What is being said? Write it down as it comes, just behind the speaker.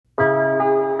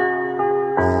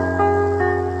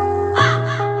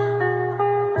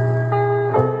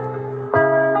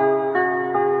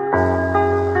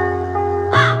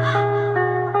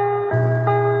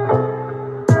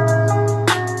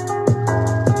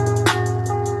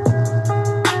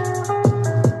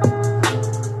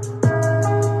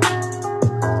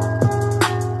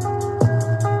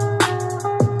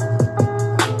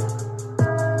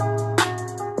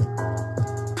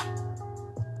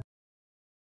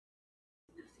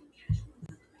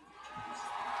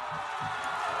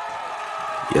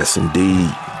Yes,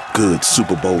 indeed. Good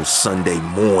Super Bowl Sunday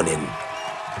morning.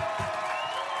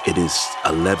 It is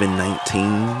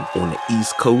 11:19 on the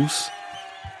East Coast.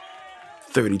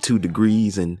 32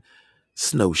 degrees and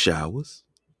snow showers.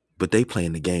 But they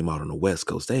playing the game out on the West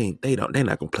Coast. They're not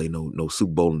gonna play no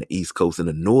Super Bowl on the East Coast and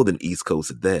the northern East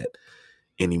Coast at that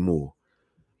anymore.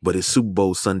 But it's Super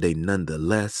Bowl Sunday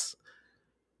nonetheless.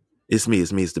 It's me,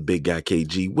 it's the big guy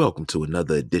KG. Welcome to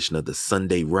another edition of the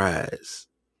Sunday Rise,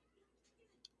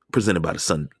 presented by the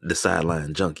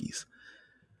Sideline Junkies.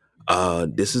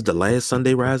 This is the last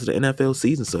Sunday Rise of the NFL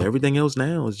season, so everything else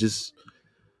now is just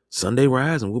Sunday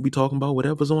Rise, and we'll be talking about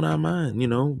whatever's on our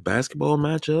mind, basketball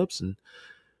matchups and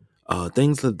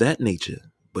things of that nature.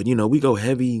 But we go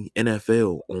heavy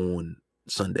NFL on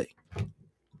Sunday.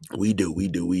 We do.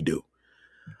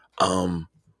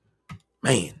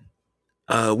 Man,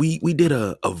 we did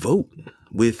a vote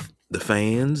with the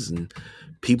fans and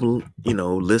people,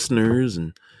 listeners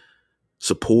and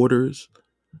supporters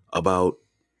about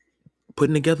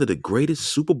putting together the greatest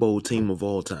Super Bowl team of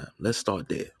all time. Let's start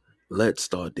there.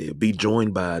 Be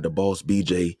joined by the boss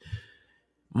BJ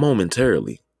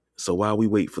momentarily. So while we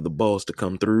wait for the boss to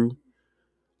come through,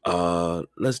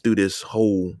 let's do this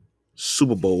whole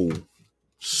Super Bowl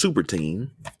super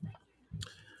team.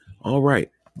 All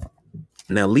right.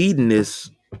 Now leading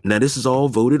this, this is all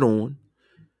voted on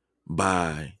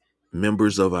by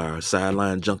members of our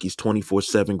Sideline Junkies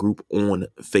 24/7 group on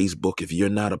Facebook. If you're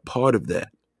not a part of that,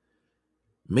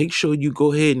 make sure you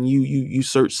go ahead and you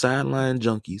search Sideline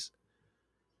Junkies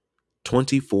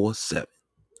 24/7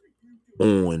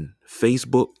 on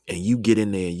Facebook, and you get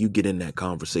in there and you get in that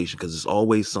conversation, because there's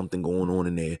always something going on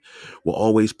in there. We're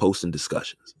always posting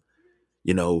discussions.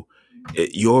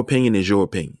 Your opinion is your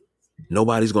opinion.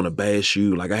 Nobody's gonna bash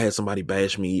you. Like I had somebody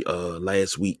bash me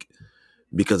last week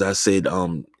because I said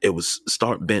it was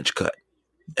start bench cut,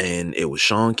 and it was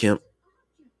Sean Kemp,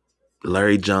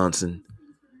 Larry Johnson,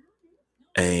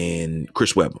 and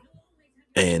Chris Webber.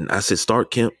 And I said start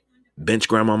Kemp, bench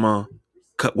Grandmama,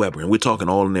 cut Webber. And we're talking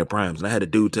all in their primes. And I had a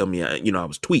dude tell me, I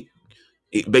was tweaked.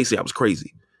 Basically, I was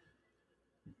crazy.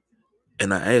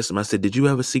 And I asked him, I said, did you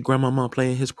ever see Grandmama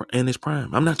play in his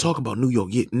prime? I'm not talking about New York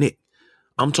Nick.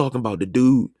 I'm talking about the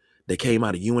dude that came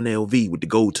out of UNLV with the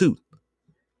gold tooth.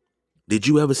 Did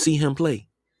you ever see him play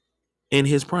in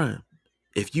his prime?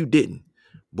 If you didn't,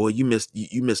 boy, you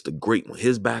missed a great one.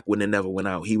 His back would have never went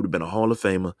out. He would have been a Hall of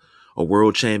Famer, a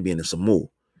world champion, and some more.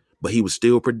 But he was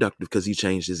still productive because he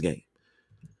changed his game.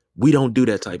 We don't do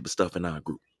that type of stuff in our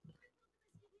group.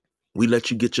 We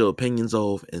let you get your opinions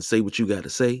off and say what you got to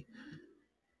say.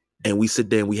 And we sit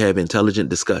there and we have intelligent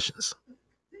discussions.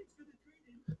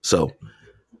 So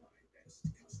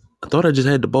I thought I just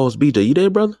had the boss BJ. You there,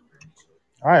 brother?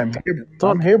 I am here.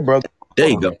 I'm here, brother. There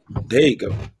you go.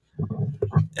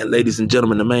 And ladies and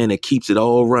gentlemen, the man that keeps it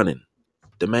all running,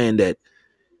 the man that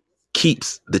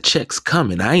keeps the checks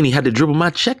coming. I ain't even had to dribble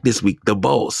my check this week. The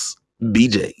boss,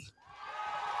 BJ.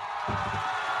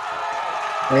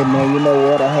 Hey man, you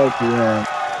know what? I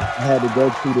had to go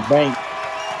to the bank,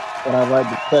 but I write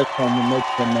the check from to make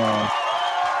some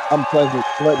unpleasant,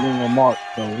 threatening remarks.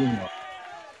 So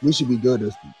we should be good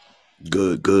this week.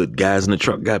 Good. Guys in the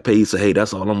truck got paid, so hey,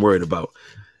 that's all I'm worried about.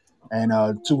 And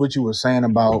to what you were saying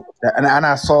about that, and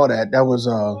I saw that was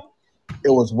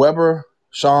it was Webber,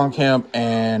 Sean Kemp,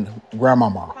 and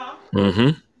Grandmama.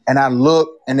 Mm-hmm. And I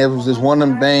looked, and there was just one of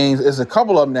them things. There's a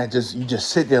couple of them that you just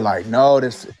sit there like, no,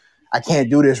 I can't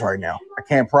do this right now. I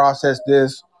can't process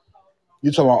this.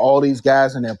 You talking about all these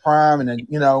guys in their prime, and then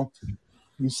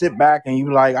you sit back and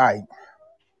you like, all right,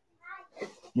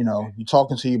 you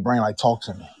talking to your brain like, talk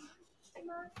to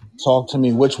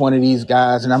me. Which one of these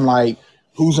guys? And I'm like,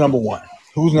 who's number one?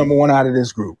 Who's number one out of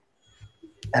this group?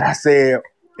 And I said,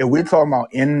 if we're talking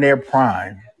about in their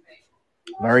prime,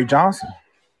 Larry Johnson.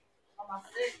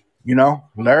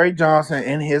 Larry Johnson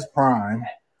in his prime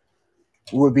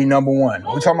would be number one.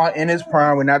 We're talking about in his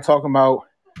prime. We're not talking about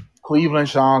Cleveland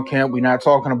Sean Kemp. We're not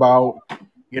talking about,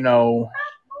 we're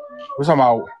talking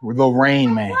about the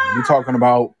Rain Man. We're talking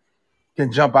about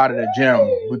can jump out of the gym.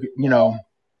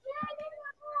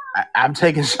 I'm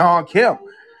taking Sean Kemp.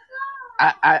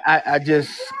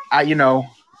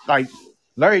 Like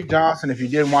Larry Johnson, if you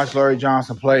didn't watch Larry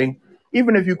Johnson play,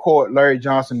 even if you call it Larry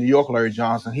Johnson, New York Larry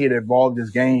Johnson, he had evolved his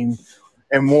game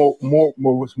and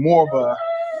was more of a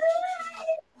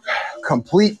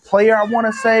complete player, I want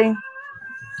to say.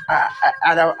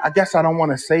 I guess I don't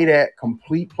want to say that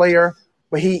complete player,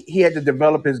 but he had to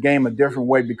develop his game a different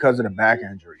way because of the back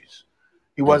injuries.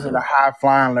 He wasn't a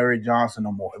high-flying Larry Johnson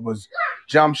no more. It was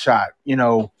jump shot,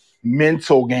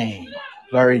 mental game,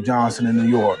 Larry Johnson in New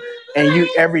York. And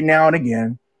you every now and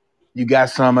again, you got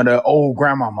some of the old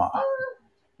grandmama,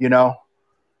 you know.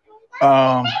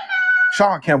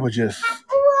 Sean Kemp was just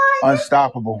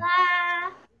unstoppable.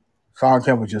 Sean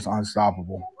Kemp was just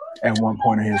unstoppable at one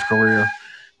point in his career.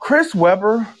 Chris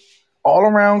Webber, all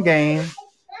around game,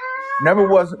 never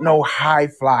was no high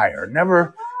flyer.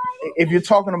 Never. If you're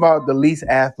talking about the least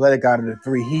athletic out of the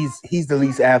three, he's the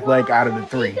least athletic out of the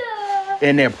three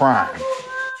in their prime.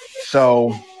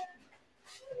 So,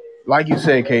 like you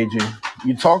said, KG,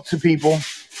 you talk to people.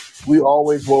 We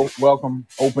always welcome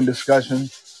open discussion.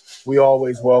 We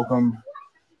always welcome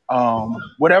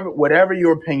whatever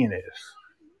your opinion is,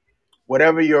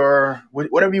 whatever you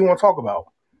want to talk about.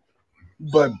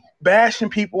 But bashing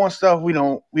people and stuff, we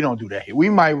don't do that here. We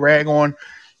might rag on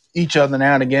each other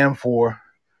now and again for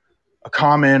a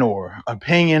comment or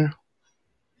opinion,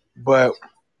 but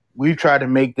we've tried to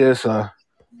make this a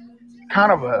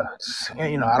kind of a,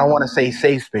 I don't want to say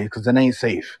safe space because it ain't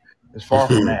safe. It's far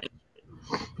from that.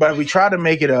 But we try to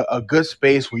make it a good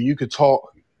space where you could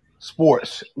talk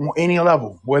sports on any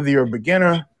level, whether you're a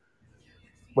beginner,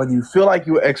 whether you feel like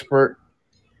you're an expert.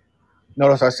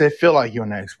 Notice I said feel like you're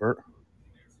an expert.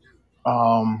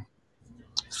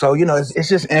 So it's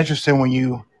just interesting when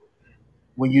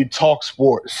you talk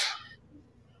sports.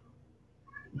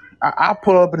 I'll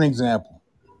put up an example.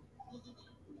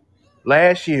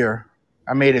 Last year,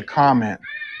 I made a comment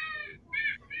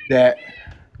that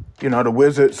the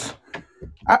Wizards.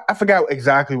 I forgot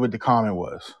exactly what the comment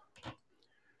was,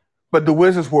 but the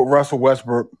Wizards with Russell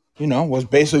Westbrook, was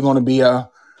basically going to be a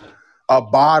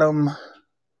bottom,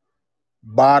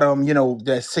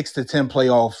 that 6 to 10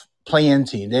 playoff play-in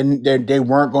team. They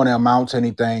weren't going to amount to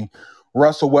anything.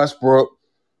 Russell Westbrook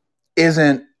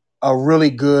isn't a really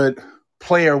good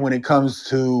player when it comes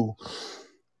to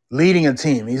leading a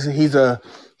team. He's a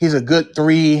good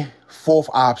 3/4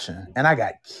 option. And I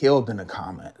got killed in the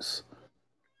comments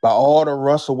by all the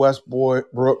Russell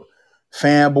Westbrook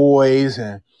fanboys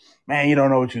and, man, you don't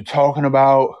know what you're talking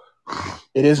about.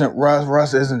 It isn't Russ.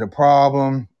 Russ isn't the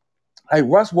problem. Like,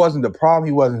 Russ wasn't the problem.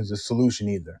 He wasn't the solution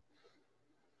either.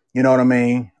 You know what I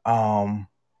mean? And,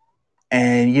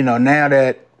 now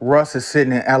that Russ is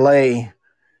sitting in L.A.,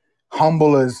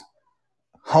 humble as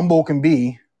humble can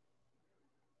be,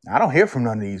 I don't hear from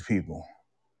none of these people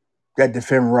that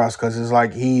defend Russ because it's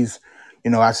like he's,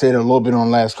 I said a little bit on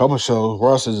the last couple of shows,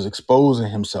 Russ is exposing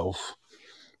himself,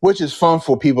 which is fun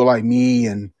for people like me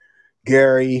and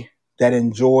Gary that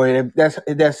enjoy it.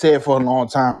 That's said for a long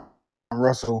time.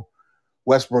 Russell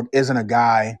Westbrook isn't a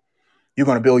guy you're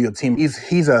going to build your team.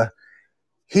 He's a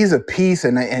piece,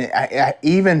 and I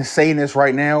even saying this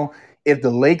right now, if the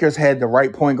Lakers had the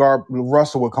right point guard,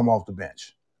 Russell would come off the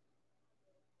bench.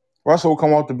 Russell will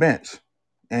come off the bench.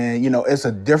 And, it's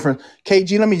a different –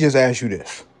 KG, let me just ask you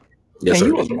this. Yes,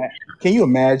 Can you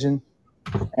imagine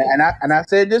 – and I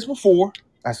said this before.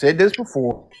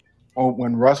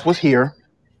 When Russ was here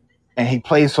and he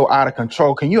played so out of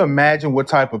control. Can you imagine what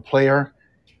type of player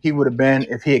he would have been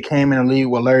if he had came in the league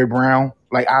with Larry Brown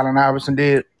like Allen Iverson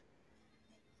did?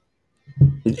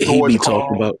 He'd be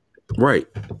talking about – right.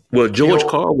 Well, George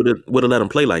Karl would have let him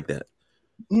play like that.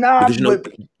 Nah, but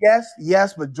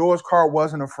yes, but George Karl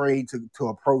wasn't afraid to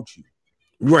approach you.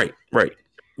 Right.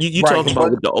 You talking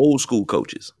about with the old school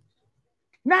coaches.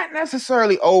 Not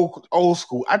necessarily old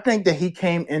school. I think that he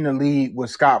came in the league with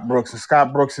Scott Brooks, and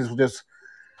Scott Brooks is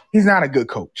he's not a good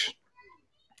coach.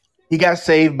 He got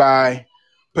saved by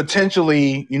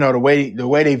potentially, the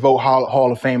way they vote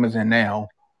Hall of Famers in now,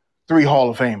 3 Hall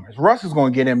of Famers. Russ is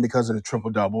going to get in because of the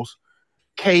triple doubles.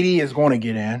 KD is going to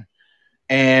get in.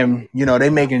 And, they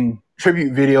making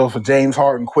tribute videos for James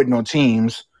Harden quitting on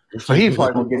teams. So he's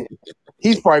probably going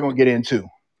to get in too.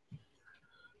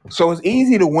 So it's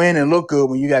easy to win and look good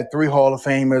when you got 3 Hall of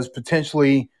Famers,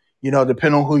 potentially,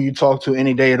 depending on who you talk to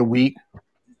any day of the week,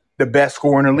 the best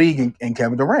scorer in the league in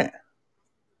Kevin Durant.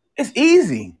 It's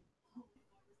easy.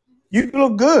 You can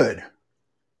look good.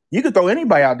 You can throw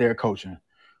anybody out there coaching,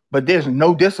 but there's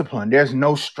no discipline. There's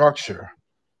no structure.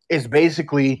 It's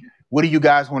basically, what do you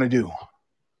guys want to do?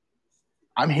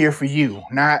 I'm here for you.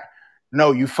 Not,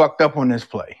 no, you fucked up on this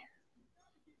play.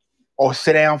 Or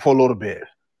sit down for a little bit.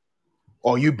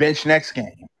 Or you bench next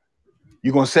game.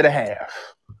 You're going to sit a half.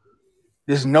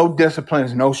 There's no discipline.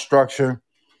 There's no structure.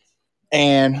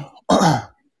 And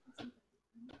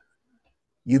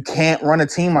you can't run a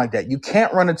team like that. You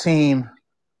can't run a team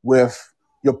with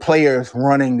your players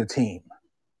running the team.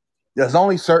 There's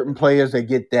only certain players that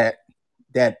get that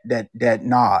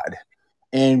nod.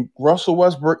 And Russell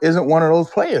Westbrook isn't one of those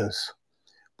players.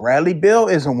 Bradley Beal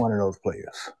isn't one of those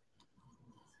players.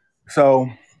 So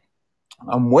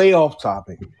I'm way off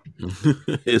topic.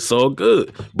 It's all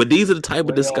good. But these are the type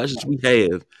of discussions we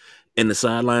have in the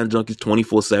Sideline Junkies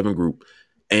 24/7 group.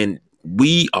 And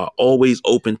we are always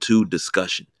open to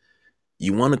discussion.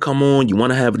 You want to come on, you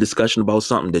want to have a discussion about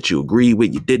something that you agree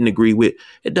with, you didn't agree with,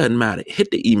 it doesn't matter.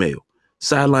 Hit the email,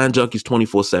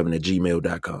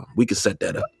 sidelinejunkies247@gmail.com. We can set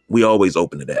that up. We always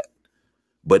open to that.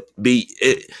 But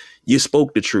you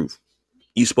spoke the truth.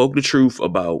 You spoke the truth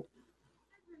about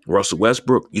Russell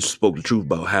Westbrook. You spoke the truth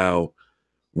about how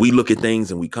we look at things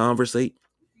and we conversate.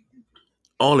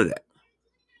 All of that.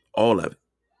 All of it.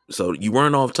 So you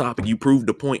weren't off topic. You proved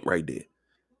the point right there.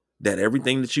 That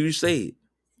everything that you said,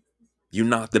 you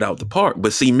knocked it out the park.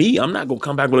 But see, me, I'm not going to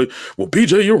come back with, well,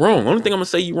 PJ, you're wrong. Only thing I'm going to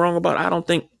say you're wrong about, I don't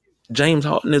think James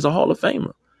Harden is a Hall of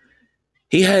Famer.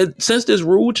 He had, since this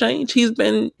rule change, he's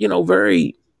been,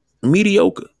 very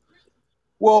mediocre.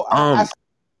 Well,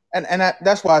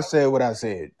 that's why I said what I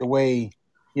said. The way,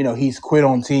 he's quit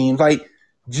on teams. Like,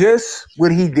 just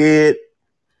what he did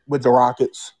with the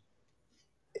Rockets,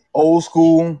 old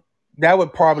school, that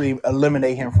would probably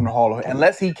eliminate him from the Hall of Fame.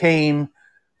 Unless he came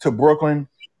to Brooklyn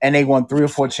and they won 3 or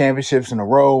 4 championships in a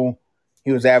row,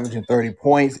 he was averaging 30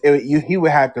 points. He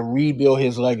would have to rebuild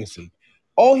his legacy.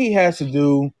 All he has to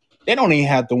do, they don't even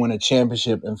have to win a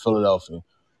championship in Philadelphia.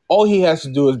 All he has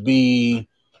to do is be,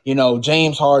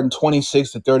 James Harden,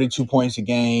 26 to 32 points a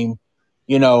game,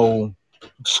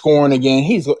 scoring again.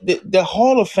 The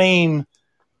Hall of Fame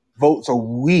votes are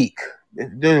weak.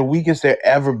 They're the weakest they've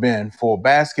ever been for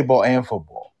basketball and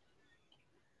football.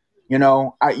 You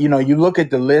look at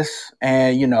the list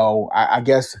and, I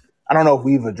guess, I don't know if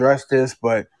we've addressed this,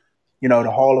 but,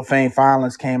 the Hall of Fame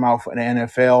finalists came out for the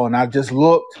NFL, and I just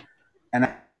looked and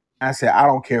I said, I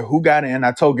don't care who got in.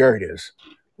 I told Gary this.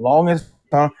 Long as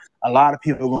a lot of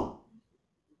people go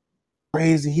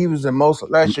crazy, he was the most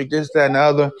electric, this, that, and the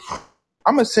other.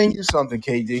 I'm going to send you something,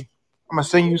 KD. I'm going to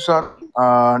send you something.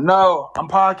 No, I'm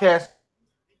podcasting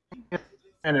it,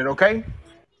 okay?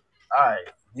 All right.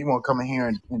 You want to come in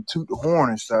here and toot the horn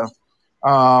and stuff.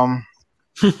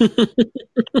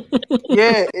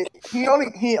 Yeah, he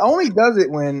only does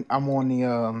it when I'm on the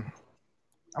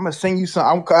I'm gonna send you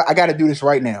some. I got to do this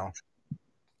right now.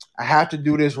 I have to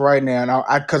do this right now,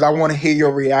 and because I want to hear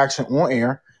your reaction on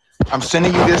air. I'm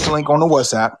sending you this link on the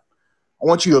WhatsApp. I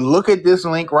want you to look at this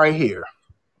link right here,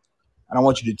 and I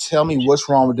want you to tell me what's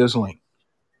wrong with this link.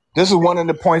 This is one of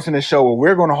the points in the show where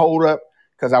we're going to hold up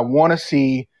because I want to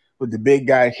see what the big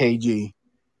guy KG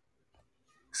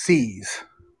sees.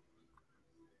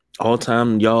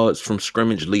 All-time yards from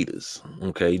scrimmage leaders.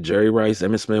 Okay, Jerry Rice,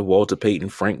 Emmitt Smith, Walter Payton,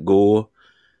 Frank Gore,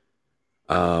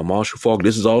 Marshall Faulk.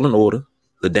 This is all in order.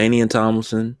 LaDainian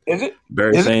Tomlinson. Is it?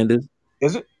 Barry Sanders.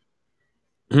 Is it?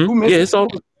 Who missing? Yeah, it's all.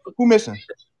 Who missing?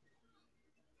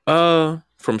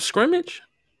 From scrimmage?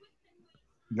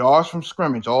 Yards from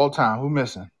scrimmage all time. Who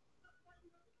missing?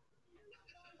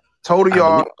 Total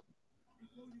yard.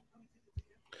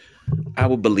 I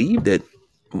would believe that.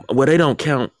 Well, they don't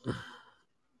count.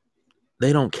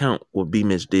 They don't count what B.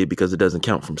 Mitch did because it doesn't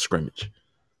count from scrimmage.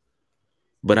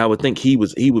 But I would think he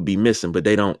would be missing, but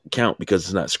they don't count because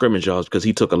it's not scrimmage yards because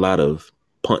he took a lot of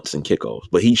punts and kickoffs.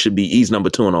 But he's number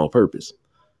 2 in all purpose.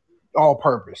 All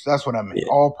purpose. That's what I mean. Yeah.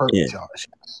 All purpose yards.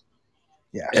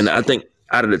 Yes. And I think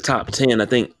out of the top 10, I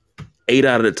think 8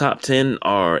 out of the top 10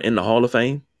 are in the Hall of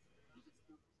Fame.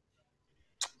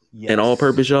 Yes. And all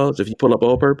purpose yards, if you pull up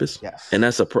all purpose. Yes. And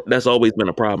that's always been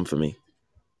a problem for me.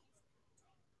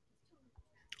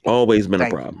 Always been a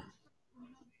problem.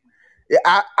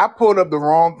 Yeah, I pulled up the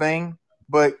wrong thing,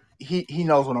 but he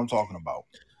knows what I'm talking about.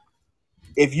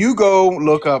 If you go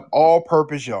look up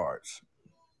all-purpose yards,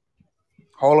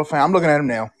 Hall of Fame, I'm looking at him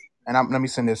now, and let me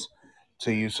send this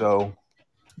to you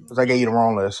because I gave you the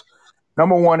wrong list.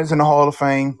 Number 1 is in the Hall of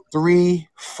Fame. 3,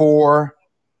 4,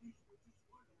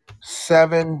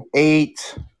 7,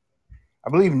 8, I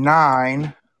believe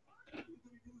 9,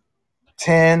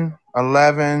 10,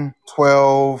 11,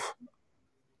 12,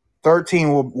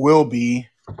 13 will be.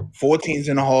 14 is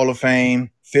in the Hall of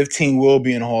Fame. 15 will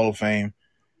be in the Hall of Fame.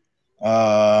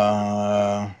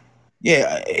 Yeah.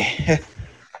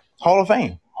 Hall of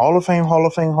Fame. Hall of Fame, Hall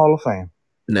of Fame, Hall of Fame.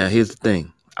 Now, here's the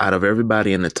thing. Out of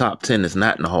everybody in the top 10 that's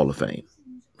not in the Hall of Fame,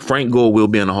 Frank Gore will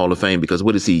be in the Hall of Fame because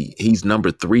what is he? He's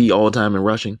number 3 all-time in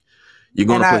rushing. You're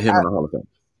going to put him in the Hall of Fame.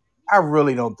 I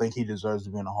really don't think he deserves to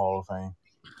be in the Hall of Fame.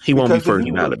 He won't be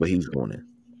first ballot, but he's going in.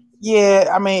 Yeah,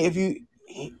 I mean, if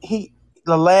he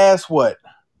the last 4-5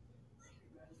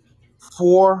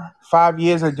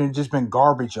 years have just been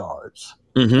garbage yards.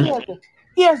 Mm-hmm.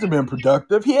 He hasn't been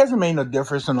productive. He hasn't made no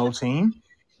difference in no team.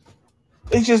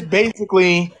 It's just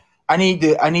basically I need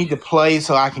to play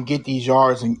so I can get these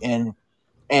yards and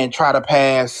and try to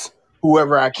pass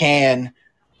whoever I can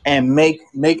and make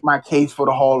my case for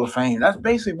the Hall of Fame. That's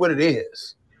basically what it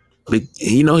is. But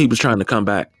he was trying to come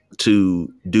back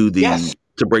to do Yes.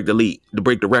 to break the league, to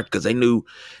break the record, because they knew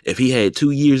if he had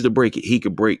 2 years to break it, he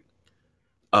could break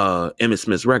Emmitt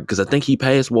Smith's record, because I think he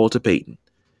passed Walter Payton.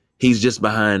 He's just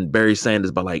behind Barry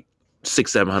Sanders by like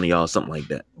 600-700 yards, something like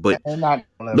that. But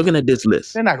looking at this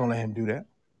list, they're not going to let him do that.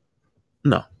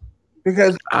 No,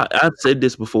 because I've said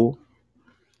this before.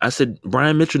 I said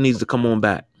Brian Mitchell needs to come on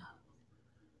back,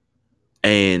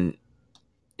 and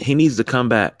he needs to come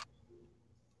back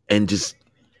and just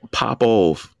pop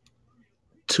off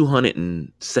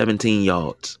 217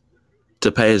 yards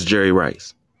to pass Jerry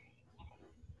Rice.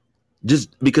 Just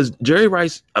because Jerry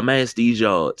Rice amassed these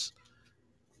yards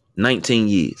 19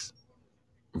 years.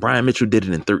 Brian Mitchell did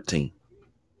it in 13.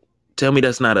 Tell me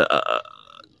that's not a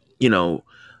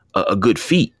good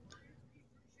feat.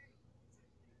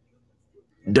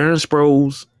 Darren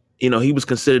Sproles, he was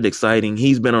considered exciting.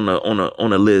 He's been on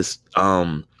a list.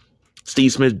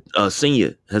 Steve Smith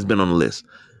Sr. has been on the list.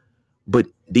 But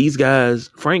these guys,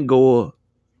 Frank Gore,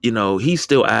 he's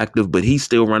still active, but he's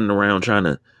still running around trying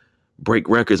to break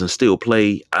records and still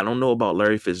play. I don't know about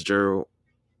Larry Fitzgerald,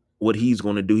 what he's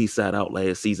going to do. He sat out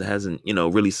last season, hasn't,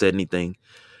 really said anything.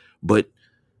 But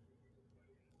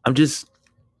when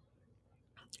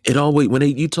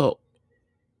you talk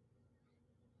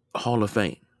Hall of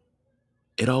Fame,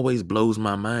 it always blows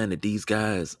my mind that these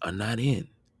guys are not in.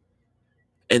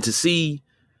 And to see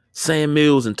Sam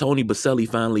Mills and Tony Baselli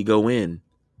finally go in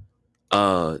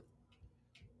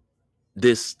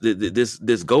this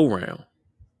go round,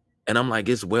 and I'm like,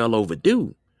 it's well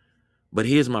overdue. But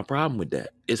here's my problem with that.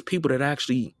 It's people that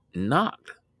actually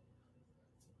knocked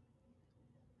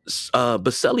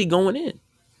Baselli going in.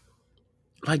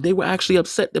 Like, they were actually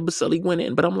upset that Baselli went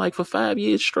in. But I'm like, for 5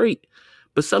 years straight,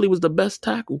 Baselli was the best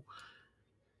tackle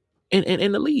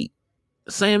in the league.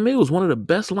 Sam Mills, one of the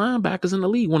best linebackers in the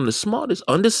league, one of the smartest,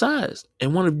 undersized,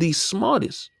 and one of the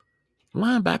smartest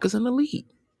linebackers in the league.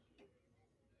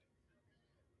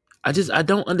 I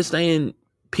don't understand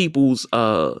people's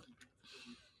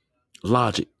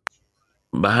logic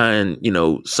behind,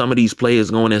 some of these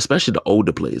players going in, especially the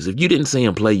older players. If you didn't see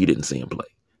him play, you didn't see him play.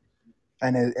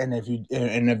 And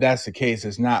if that's the case,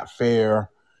 it's not fair.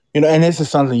 And this is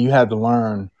something you have to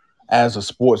learn as a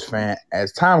sports fan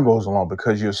as time goes along,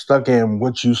 because you're stuck in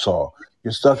what you saw.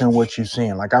 You're stuck in what you've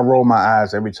seen. Like, I roll my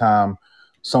eyes every time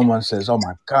someone says, "Oh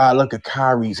my God, look at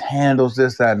Kyrie's handles,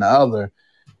 this, that, and the other."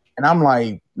 And I'm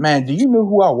like, man, do you know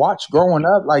who I watched growing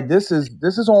up? Like, it's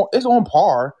on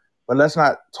par, but let's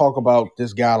not talk about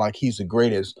this guy like he's the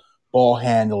greatest ball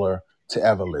handler to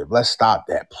ever live. Let's stop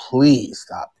that. Please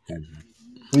stop that.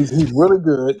 He's really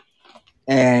good.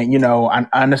 And, I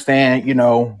understand,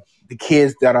 the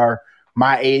kids that are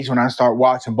my age, when I start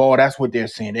watching ball, that's what they're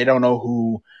seeing. They don't know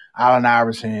who Allen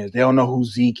Iverson is. They don't know who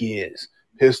Zeke is,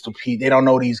 Pistol Pete. They don't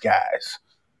know these guys.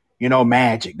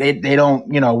 Magic. They don't,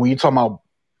 when you're talking about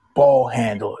ball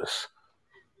handlers,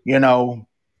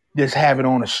 just have it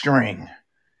on a string.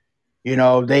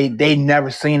 They never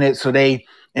seen it. So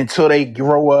until they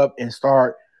grow up and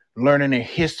start learning their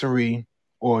history,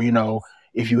 or,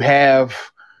 if you have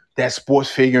that sports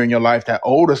figure in your life, that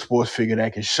older sports figure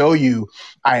that can show you,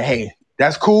 hey,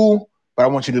 that's cool, but I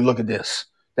want you to look at this.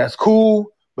 That's cool,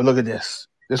 but look at this.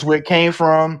 This is where it came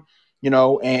from,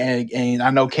 and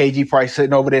I know KG probably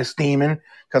sitting over there steaming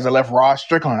because I left Ross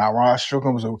Strickland out. Ross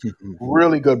Strickland was a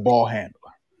really good ball handler.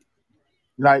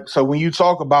 Like, so when you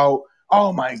talk about,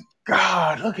 oh my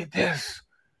God, look at this.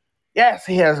 Yes,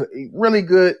 he has a really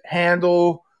good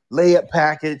handle, layup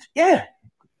package. Yeah,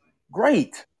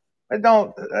 great. But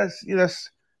let's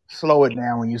slow it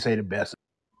down when you say the best.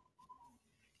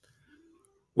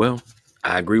 Well,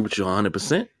 I agree with you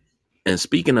 100%. And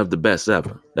speaking of the best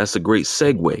ever, that's a great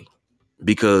segue,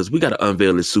 because we got to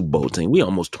unveil the Super Bowl team. We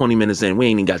almost 20 minutes in. We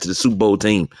ain't even got to the Super Bowl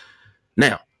team.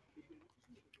 Now,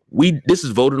 this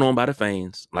is voted on by the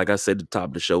fans. Like I said at the top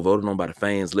of the show, voted on by the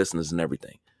fans, listeners, and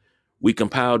everything. We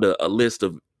compiled a list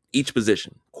of each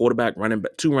position: quarterback, running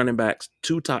back, 2 running backs,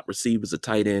 2 top receivers, a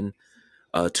tight end,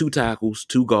 2 tackles,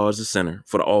 2 guards, a center.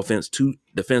 For the offense, 2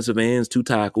 defensive ends, 2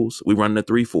 tackles. We run a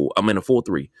 3-4. I'm in a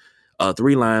 4-3.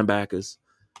 3 linebackers,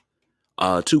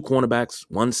 2 cornerbacks,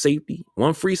 1 safety,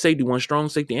 1 free safety, 1 strong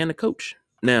safety, and a coach.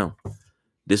 Now,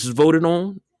 this is voted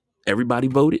on. Everybody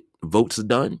voted. Votes are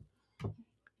done.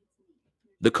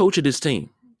 The coach of this team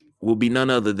will be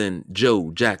none other than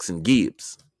Joe Jackson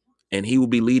Gibbs, and he will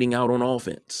be leading out on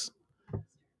offense.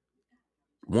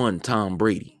 1, Tom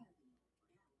Brady.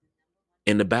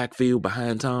 In the backfield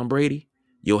behind Tom Brady,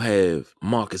 you'll have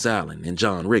Marcus Allen and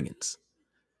John Riggins.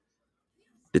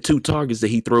 The two targets that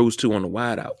he throws to on the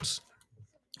wideouts,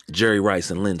 Jerry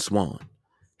Rice and Lynn Swann.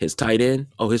 His tight end,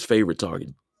 his favorite target,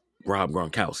 Rob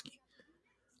Gronkowski.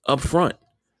 Up front,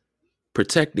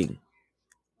 protecting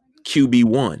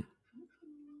QB1.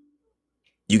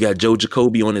 You got Joe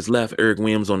Jacoby on his left, Eric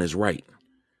Williams on his right.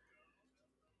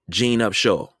 Gene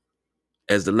Upshaw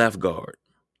as the left guard.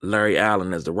 Larry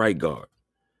Allen as the right guard.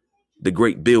 The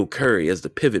great Bill Curry as the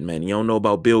pivot man. You don't know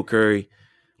about Bill Curry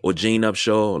or Gene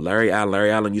Upshaw or Larry Allen.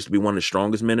 Larry Allen used to be one of the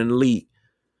strongest men in the league.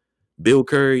 Bill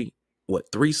Curry,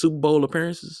 3 Super Bowl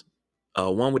appearances?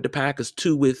 1 with the Packers,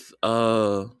 2 with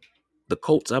the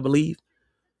Colts, I believe.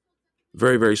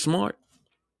 Very, very smart.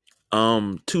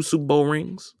 2 Super Bowl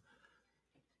rings.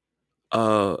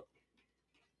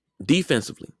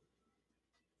 Defensively,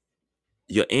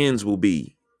 your ends will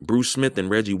be Bruce Smith and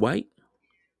Reggie White.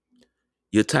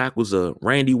 Your tackles are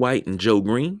Randy White and Joe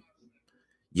Green.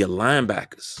 Your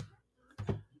linebackers,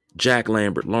 Jack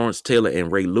Lambert, Lawrence Taylor,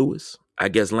 and Ray Lewis. I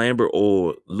guess Lambert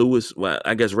or Lewis. Well,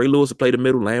 I guess Ray Lewis will play the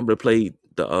middle. Lambert played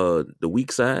the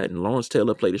weak side, and Lawrence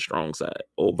Taylor played the strong side,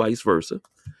 or vice versa.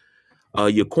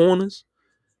 Your corners,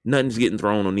 nothing's getting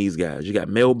thrown on these guys. You got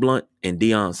Mel Blount and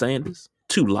Deion Sanders,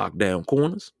 2 lockdown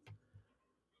corners.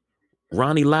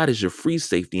 Ronnie Lott is your free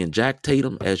safety, and Jack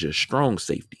Tatum as your strong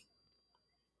safety.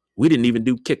 We didn't even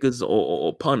do kickers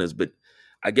or punters, but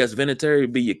I guess Vinatieri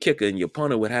would be your kicker, and your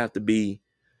punter would have to be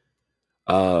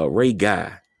Ray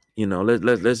Guy.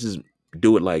 Let's just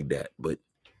do it like that. But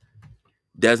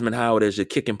Desmond Howard as your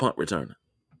kick and punt returner.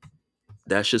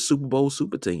 That's your Super Bowl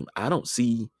super team. I don't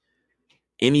see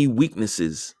any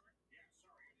weaknesses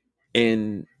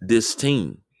in this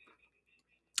team,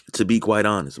 to be quite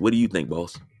honest. What do you think,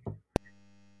 boss?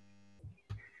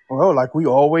 Well, like we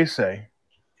always say,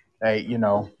 hey,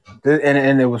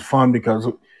 and it was fun because,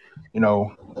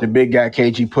 the big guy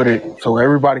KG put it so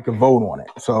everybody could vote on it.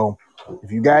 So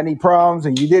if you got any problems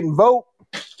and you didn't vote,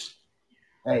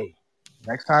 hey,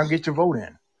 next time get your vote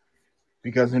in.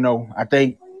 Because, I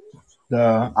think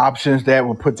the options that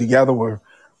were put together were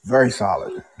very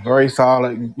solid. Very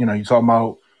solid. You're talking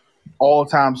about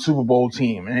all-time Super Bowl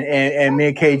team. And me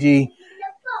and KG,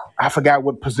 I forgot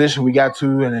what position we got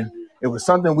to, and it was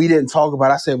something we didn't talk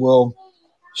about. I said, well,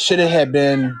 should it have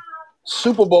been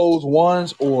Super Bowls,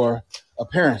 ones, or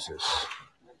appearances?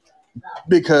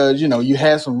 Because, you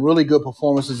had some really good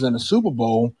performances in the Super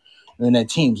Bowl and that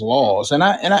team's lost. And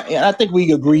I think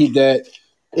we agreed that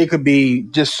it could be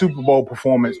just Super Bowl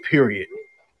performance, period.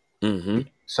 Mm-hmm.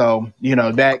 So,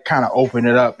 that kind of opened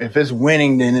it up. If it's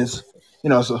winning, then it's,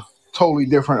 it's a totally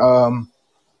different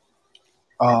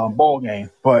ball game.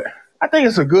 But I think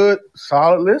it's a good,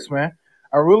 solid list, man.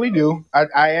 I really do.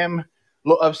 I am a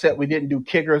little upset we didn't do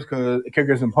kickers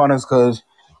and punters because,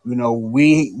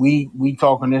 we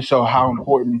talk on this show how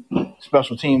important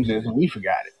special teams is, and we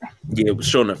forgot it. Yeah, it was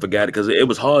sure enough forgot it because it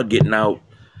was hard getting out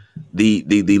the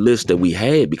list that we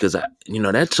had because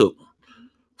that took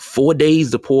 4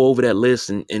 days to pour over that list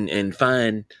and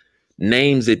find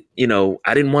names that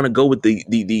I didn't want to go with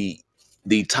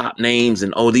the top names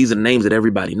and these are the names that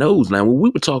everybody knows. Now when we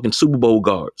were talking Super Bowl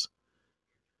guards,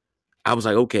 I was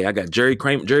like, okay, I got Jerry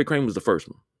Kramer. Jerry Kramer was the first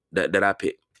one that I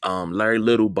picked. Larry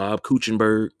Little, Bob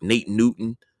Kuechenberg, Nate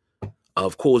Newton,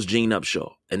 of course Gene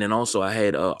Upshaw, and then also I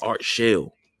had Art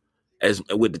Shell as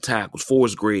with the tackles,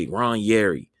 Forrest Gregg, Ron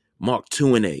Yeri, Mark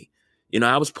Tuinei.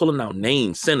 I was pulling out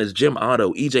names, centers, Jim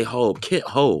Otto, E.J. Hall, Kent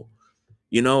Hull.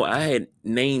 I had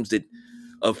names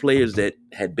of players that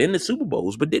had been to Super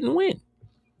Bowls but didn't win.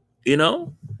 It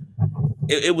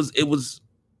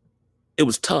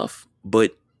was tough,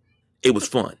 but it was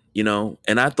fun,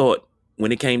 And I thought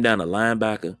when it came down to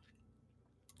linebacker,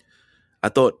 I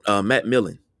thought Matt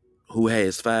Millen, who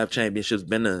has 5 championships,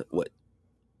 been to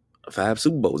 5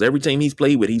 Super Bowls. Every team he's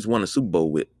played with, he's won a Super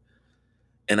Bowl with.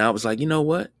 And I was like, you know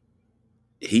what?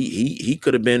 He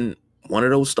could have been one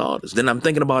of those starters. Then I'm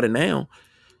thinking about it now.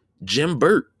 Jim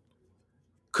Burt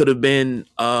could have been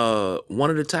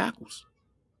one of the tackles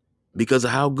because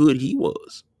of how good he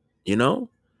was, And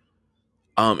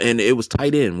it was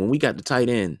tight end. When we got the tight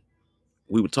end,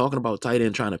 we were talking about tight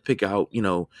end trying to pick out,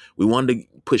 we wanted to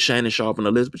put Shannon Sharpe on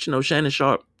the list, but Shannon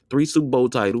Sharpe, 3 Super Bowl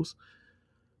titles,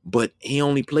 but he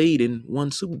only played in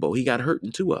 1 Super Bowl. He got hurt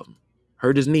in 2 of them,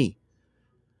 hurt his knee.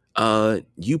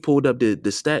 You pulled up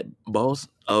the stat, boss,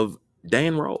 of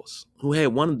Dan Ross, who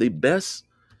had one of the best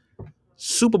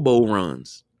Super Bowl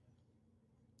runs.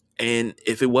 And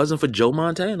if it wasn't for Joe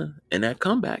Montana and that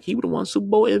comeback, he would have won Super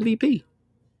Bowl MVP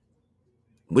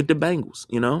with the Bengals,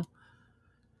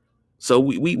 So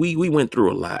we went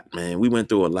through a lot, man. We went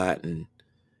through a lot, and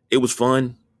it was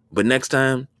fun. But next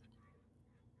time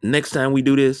we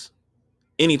do this,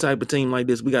 any type of team like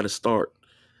this, we got to start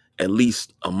at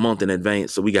least a month in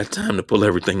advance so we got time to pull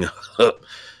everything up.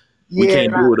 We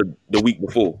can't do it the week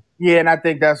before. Yeah, and I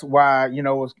think that's why, it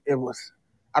was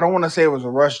I don't want to say it was a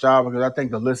rush job because I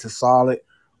think the list is solid,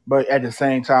 but at the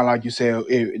same time, like you said,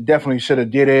 it definitely should have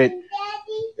did it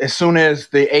as soon as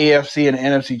the AFC and the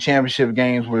NFC championship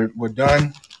games were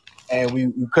done, and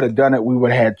we could have done it. We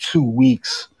would have had 2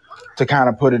 weeks to kind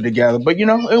of put it together. But we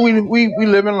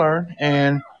live and learn,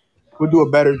 and we'll do a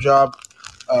better job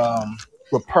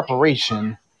with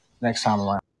preparation next time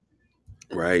around.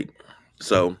 Right.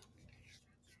 So,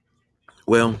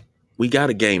 well, we got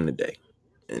a game today,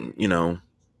 and you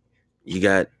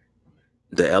got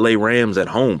the LA Rams at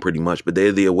home pretty much, but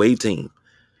they're the away team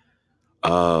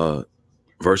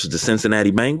versus the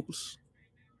Cincinnati Bengals.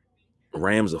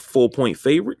 Rams are 4-point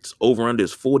favorites. Over under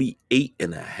is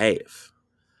 48.5.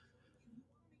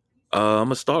 I'm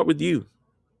gonna start with you.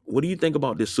 What do you think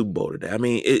about this Super Bowl today? I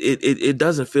mean, it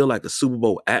doesn't feel like a Super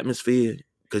Bowl atmosphere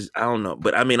because I don't know,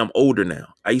 but I mean, I'm older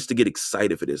now. I used to get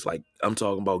excited for this. Like, I'm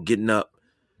talking about getting up,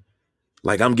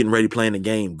 like I'm getting ready playing the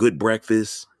game. Good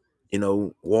breakfast,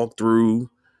 walk through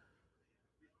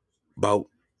about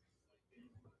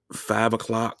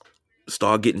 5:00.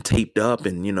 Start getting taped up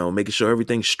and making sure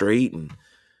everything's straight and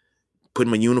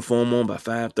putting my uniform on by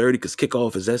 5:30 because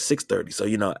kickoff is at 6:30. So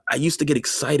I used to get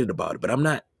excited about it, but I'm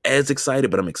not as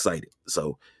excited, but I'm excited.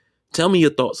 So tell me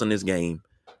your thoughts on this game.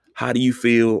 How do you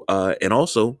feel? And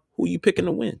also, who are you picking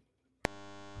to win?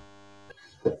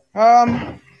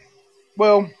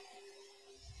 Well,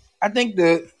 I think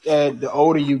that the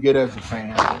older you get as a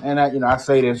fan, and I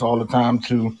say this all the time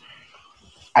too.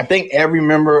 I think every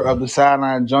member of the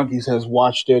Sideline Junkies has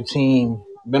watched their team,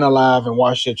 been alive, and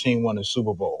watched their team win the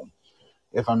Super Bowl.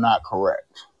 If I'm not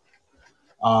correct,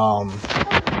 the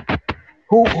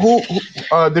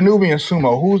Nubian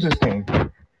Sumo? Who's his team?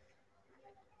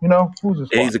 Who's his?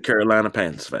 He's a Carolina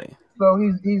Panthers fan. So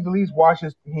he's at least watched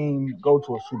his team go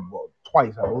to a Super Bowl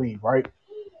twice, I believe, right?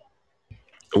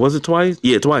 Was it twice?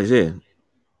 Yeah, twice. Yeah.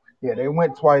 Yeah, they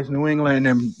went twice. New England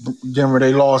and Denver,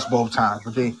 they lost both times,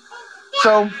 but he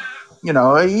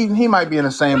might be in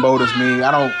the same boat as me.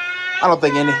 I don't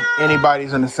think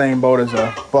anybody's in the same boat as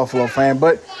a Buffalo fan,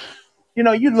 but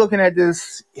you're looking at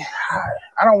this.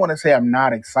 I don't want to say I'm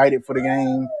not excited for the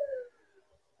game.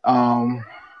 I'm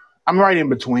right in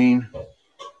between.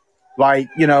 Like,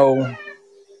 trying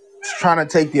to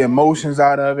take the emotions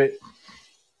out of it,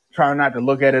 trying not to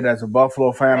look at it as a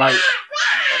Buffalo fan. Like,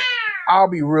 I'll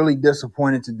be really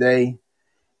disappointed today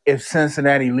if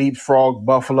Cincinnati leapfrogs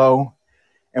Buffalo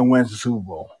and wins the Super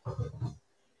Bowl.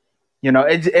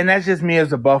 And that's just me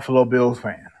as a Buffalo Bills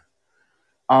fan.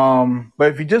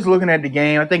 But if you're just looking at the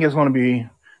game, I think it's going to be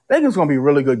a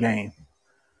really good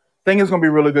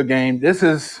game. This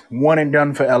is one and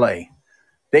done for LA.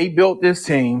 They built this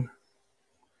team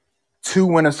to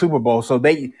win a Super Bowl, so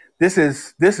this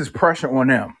is pressure on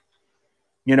them.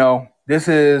 This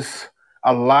is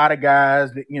a lot of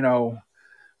guys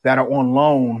that are on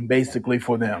loan basically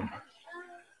for them.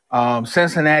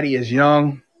 Cincinnati is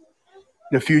young,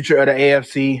 the future of the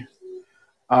AFC.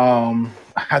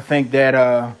 I think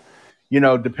that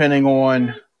depending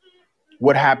on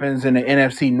what happens in the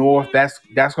NFC North, that's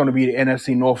going to be the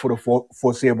NFC North for the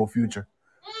foreseeable future.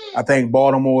 I think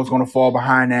Baltimore is going to fall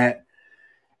behind that.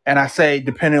 And I say,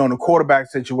 depending on the quarterback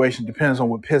situation, depends on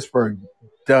what Pittsburgh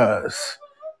does.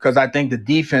 Because I think the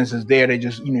defense is there. They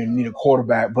just need a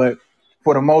quarterback. But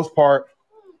for the most part,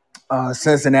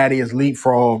 Cincinnati has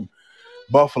leapfrogged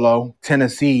Buffalo,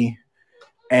 Tennessee,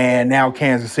 and now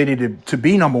Kansas City to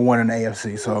be number one in the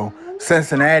AFC. So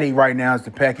Cincinnati right now is the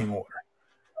pecking order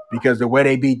because the way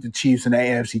they beat the Chiefs in the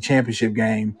AFC Championship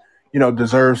game,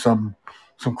 deserves some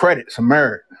credit, some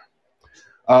merit.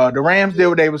 The Rams did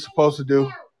what they were supposed to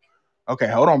do. Okay,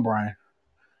 hold on, Brian.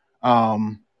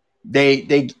 They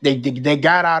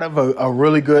got out of a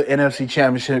really good NFC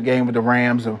Championship game with the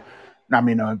Rams. The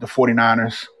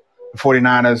 49ers. The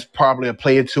 49ers probably a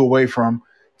play or two away from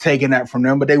taking that from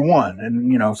them, but they won.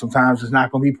 And, sometimes it's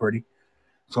not going to be pretty.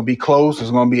 It's going to be close.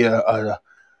 It's going to be a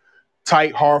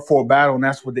tight, hard-fought battle, and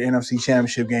that's what the NFC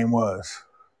Championship game was.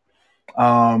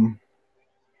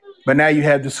 But now you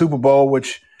have the Super Bowl,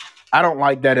 which I don't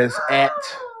like that it's at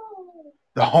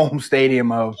the home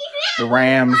stadium of the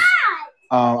Rams.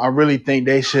 I really think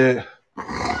they should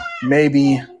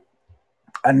maybe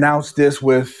announce this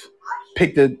with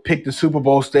pick the Super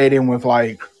Bowl stadium with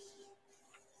like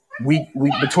week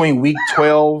between week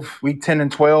 10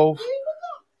 and 12.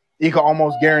 You can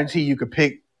almost guarantee you could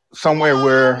pick somewhere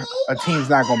where a team's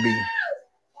not going to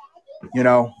be.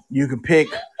 You can pick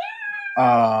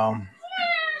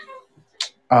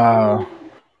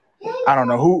I don't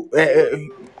know who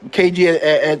KG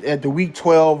at the week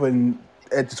 12 and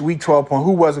at this week 12 point.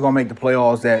 Who was it going to make the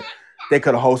playoffs that they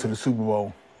could have hosted the Super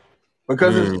Bowl?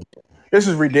 Because this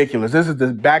is ridiculous. This is the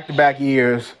back-to-back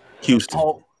years.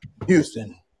 Houston.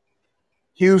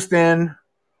 Houston.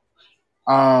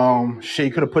 Shit,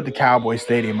 you could have put the Cowboy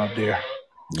Stadium up there.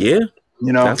 Yeah,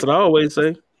 that's what I always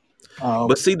say.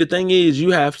 But see, the thing is,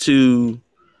 you have to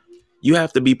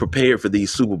be prepared for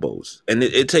these Super Bowls, and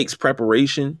it takes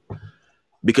preparation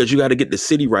because you got to get the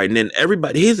city right. And then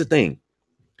everybody. Here's the thing: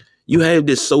 you have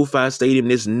this SoFi Stadium,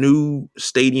 this new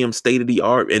stadium, state of the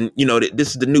art, and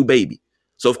this is the new baby.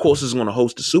 So of course it's going to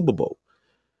host the Super Bowl.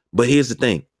 But here's the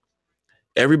thing: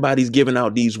 everybody's giving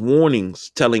out these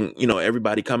warnings, telling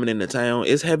everybody coming into town,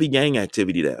 it's heavy gang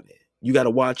activity down there. You got to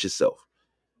watch yourself.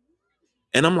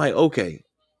 And I'm like, okay,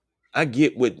 I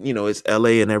get what it's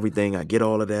LA and everything. I get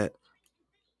all of that.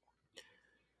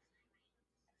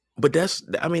 But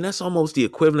that's almost the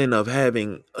equivalent of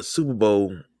having a Super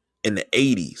Bowl in the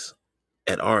 80s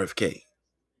at RFK.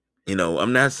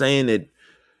 I'm not saying that,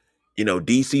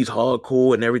 DC's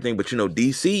hardcore and everything, but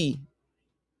DC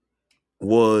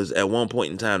was at one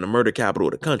point in time the murder capital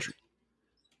of the country.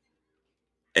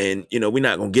 And, we're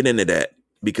not going to get into that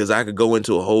because I could go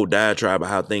into a whole diatribe of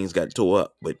how things got tore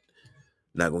up, but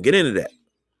not going to get into that.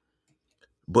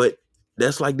 But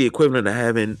that's like the equivalent of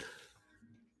having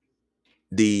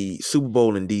the Super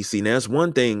Bowl in DC. Now, that's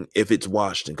one thing if it's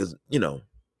Washington, because,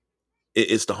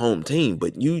 it's the home team,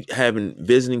 but you having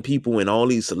visiting people and all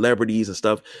these celebrities and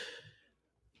stuff,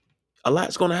 a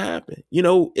lot's going to happen.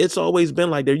 It's always been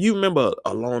like that. You remember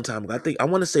a long time ago, I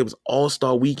want to say it was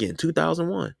All-Star Weekend,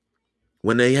 2001,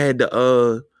 when they had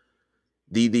the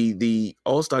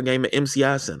All-Star game at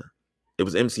MCI Center. It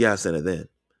was MCI Center then.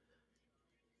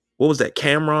 What was that?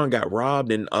 Cameron got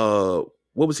robbed and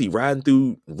what was he riding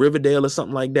through Riverdale or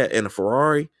something like that in a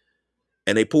Ferrari,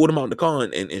 and they pulled him out the car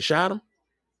and shot him.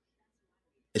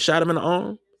 It shot him in the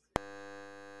arm.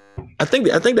 I think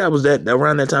that was that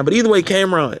around that time. But either way,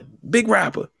 Cameron, big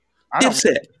rapper,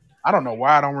 Dipset. I don't know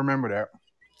why I don't remember that.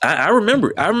 I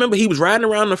remember. I remember he was riding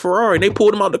around in a Ferrari and they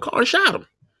pulled him out the car and shot him.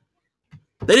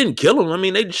 They didn't kill him. I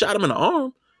mean, they shot him in the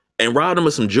arm and robbed him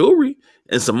of some jewelry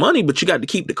and some money, but you got to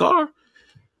keep the car.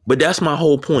 But that's my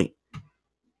whole point.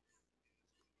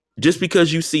 Just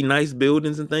because you see nice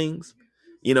buildings and things,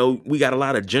 we got a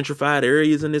lot of gentrified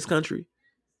areas in this country,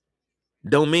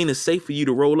 don't mean it's safe for you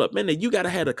to roll up in there. You got to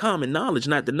have a common knowledge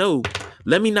not to know,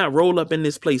 let me not roll up in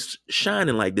this place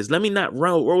shining like this. Let me not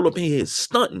roll up in here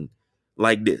stunting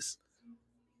like this.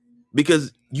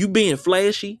 Because you being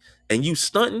flashy and you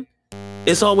stunting,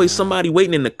 it's always somebody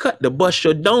waiting in the cut to bust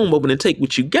your dome open and take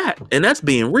what you got. And that's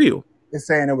being real. It's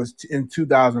saying it was in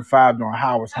 2005 during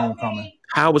Howard's homecoming.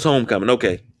 Howard's homecoming,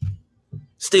 okay.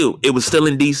 Still, it was still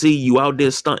in DC. You out there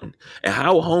stunting. And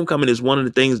Howard homecoming is one of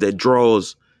the things that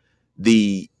draws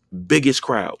the biggest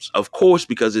crowds, of course,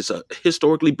 because it's a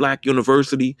historically Black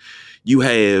university. You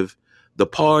have the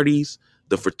parties,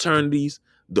 the fraternities,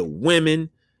 the women,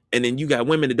 and then you got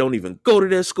women that don't even go to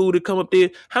that school to come up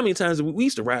there. How many times we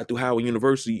used to ride through Howard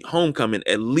University homecoming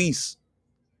at least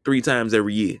 3 times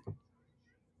every year?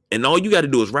 And all you got to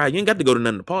do is ride. You ain't got to go to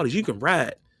none of the parties. You can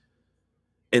ride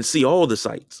and see all the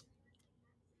sights.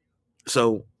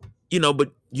 So,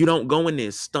 but you don't go in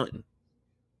there stunting,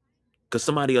 because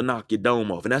somebody will knock your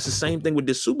dome off. And that's the same thing with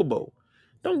this Super Bowl.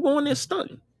 Don't go in there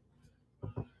stunting.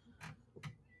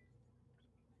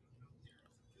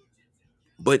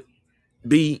 But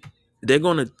they're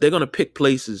gonna pick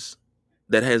places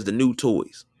that has the new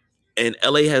toys. And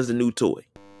LA has the new toy.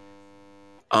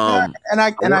 I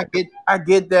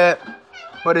get that,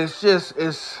 but it's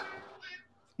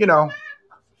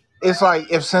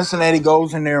like if Cincinnati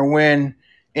goes in there and win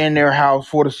in their house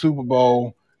for the Super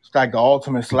Bowl, it's like the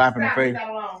ultimate slap in the face.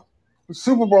 The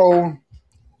Super Bowl,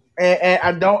 and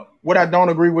I don't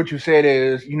agree with what you said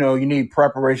is, you need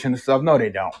preparation and stuff. No,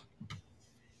 they don't.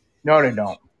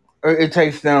 It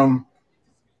takes them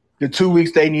the 2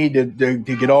 weeks they need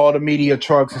to get all the media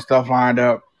trucks and stuff lined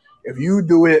up. If you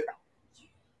do it,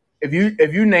 if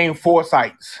you name 4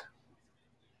 sites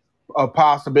of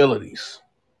possibilities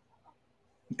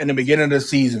in the beginning of the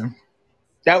season,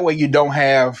 that way you don't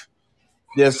have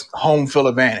this home field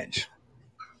advantage.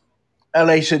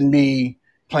 LA shouldn't be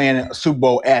playing a Super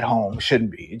Bowl at home. It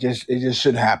shouldn't be. It just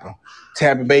shouldn't happen.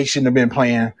 Tampa Bay shouldn't have been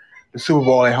playing the Super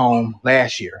Bowl at home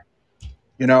last year.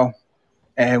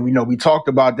 And we talked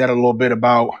about that a little bit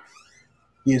about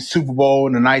the Super Bowl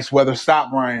and the nice weather.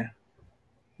 Stop, Ryan.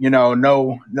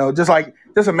 No, just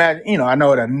imagine, I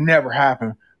know it'll never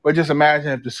happen, but just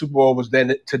imagine if the Super Bowl was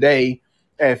there today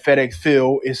at FedEx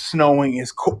Field, it's snowing,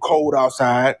 it's cold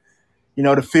outside,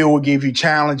 the field will give you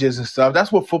challenges and stuff.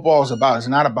 That's what football is about. It's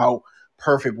not about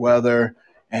perfect weather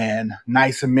and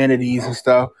nice amenities and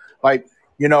stuff. Like,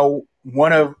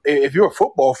 if you're a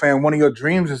football fan, one of your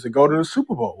dreams is to go to the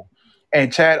Super Bowl.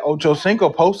 And Chad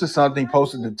Ochocinco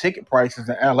posted the ticket prices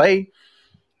in LA.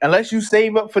 Unless you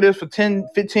save up for this for 10,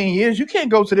 15 years, you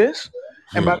can't go to this.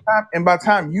 And by the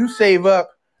time you save up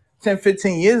 10,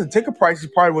 15 years, the ticket prices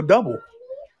probably will double.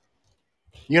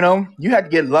 You had to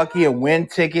get lucky and win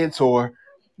tickets, or,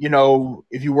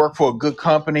 if you work for a good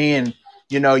company and,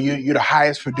 you're the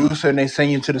highest producer and they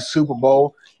send you to the Super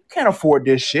Bowl. You can't afford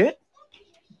this shit.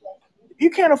 You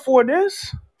can't afford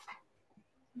this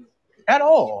at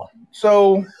all.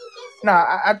 So,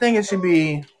 I think it should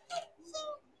be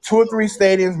 2 or 3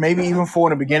 stadiums, maybe even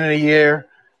 4 in the beginning of the year.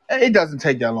 It doesn't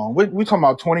take that long. We're talking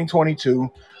about 2022,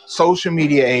 social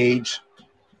media age.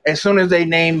 As soon as they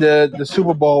name the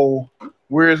Super Bowl,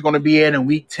 where it's going to be in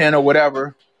week 10 or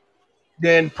whatever,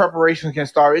 then preparations can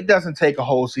start. It doesn't take a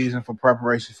whole season for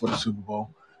preparations for the Super Bowl.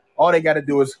 All they got to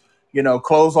do is,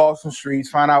 close off some streets,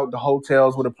 find out the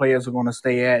hotels where the players are going to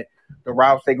stay at, the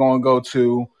routes they're going to go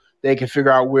to. They can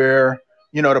figure out where,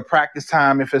 the practice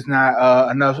time, if it's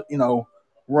not enough,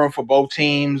 room for both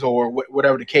teams or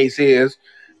whatever the case is,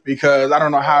 because I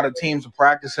don't know how the teams are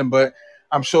practicing, but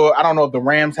I'm sure, I don't know if the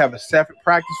Rams have a separate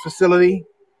practice facility.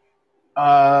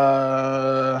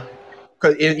 Because,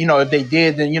 if they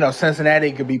did, then,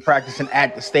 Cincinnati could be practicing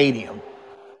at the stadium,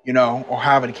 or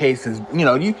however the case is.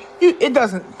 It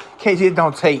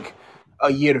don't take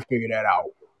a year to figure that out.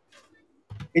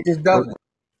 It just doesn't.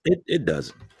 It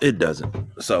doesn't. It doesn't.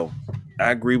 So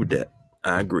I agree with that.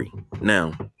 I agree.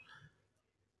 Now,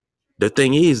 the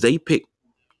thing is, they pick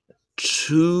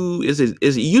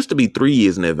it used to be 3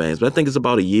 years in advance, but I think it's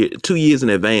about 2 years in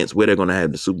advance where they're going to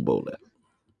have the Super Bowl at.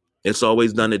 It's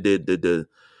always done at the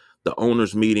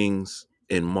owners' meetings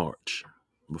in March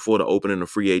before the opening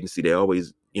of free agency. They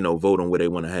always, vote on where they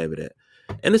want to have it at.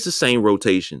 And it's the same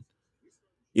rotation.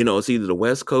 It's either the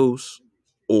West Coast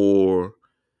or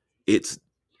it's,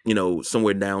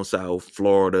 somewhere down south,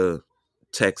 Florida,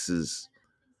 Texas,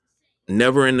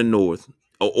 never in the north.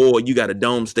 Or you got a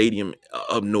dome stadium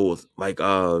up north, like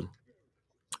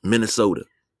Minnesota.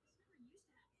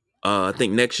 I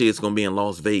think next year it's going to be in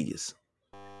Las Vegas.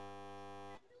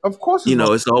 Of course,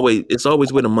 it's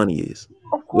always where the money is.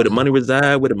 Where the money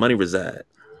reside.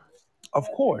 Of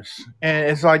course, and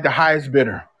it's like the highest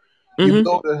bidder. Mm-hmm. You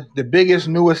build the biggest,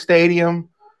 newest stadium,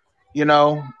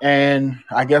 and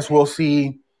I guess we'll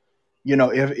see,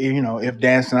 if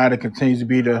Dan Snyder continues to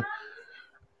be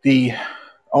the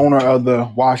owner of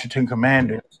the Washington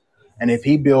Commanders, and if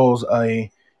he builds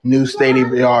a new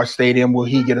stadium, will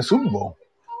he get a Super Bowl?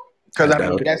 Because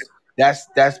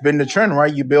that's been the trend,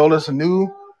 right? You build us a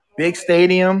new big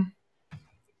stadium,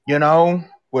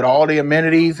 with all the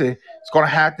amenities. It's going to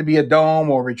have to be a dome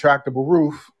or retractable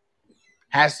roof.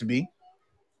 Has to be.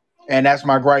 And that's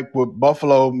my gripe with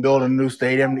Buffalo building a new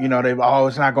stadium.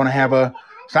 It's not going to have a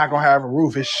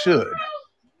roof. It should.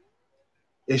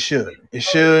 It should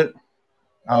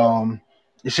at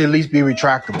least be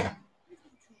retractable.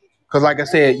 Because like I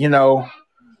said,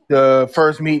 the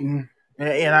first meeting,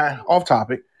 off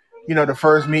topic, the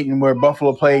first meeting where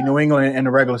Buffalo played New England in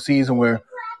the regular season, where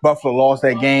Buffalo lost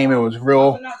that game, it was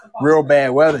real bad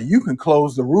weather. You can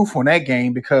close the roof on that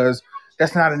game because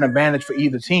that's not an advantage for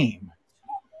either team.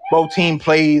 Both team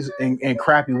plays in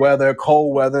crappy weather,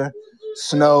 cold weather,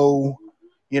 snow.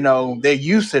 They're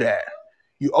used to that.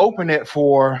 You open it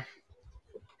for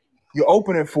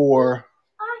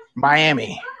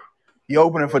Miami. You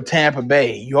open it for Tampa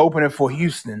Bay. You open it for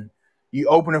Houston. You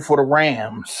open it for the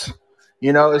Rams.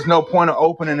 There's no point of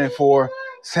opening it for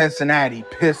Cincinnati,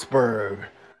 Pittsburgh,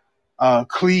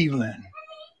 Cleveland,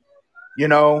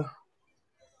 New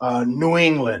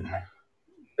England.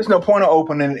 There's no point of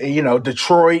opening,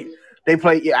 Detroit. They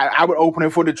play. I would open it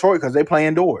for Detroit because they play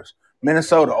indoors.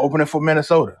 Minnesota, open it for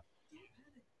Minnesota.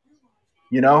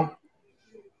 I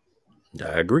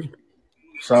agree.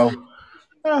 So,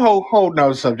 whole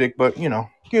nother subject, but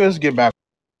let's get back.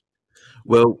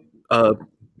 Well,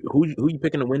 who you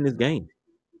picking to win this game?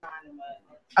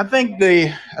 I think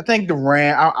the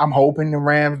Rams. I'm hoping the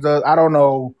Rams does. I don't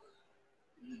know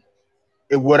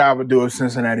what I would do if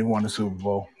Cincinnati won the Super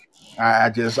Bowl.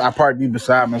 I probably be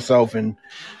beside myself in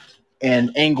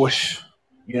anguish.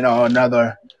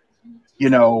 Another,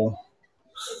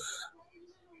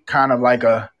 kind of like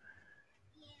a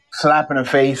slap in the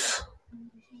face.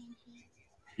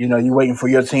 You waiting for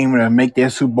your team to make their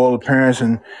Super Bowl appearance,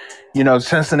 and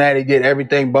Cincinnati did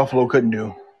everything Buffalo couldn't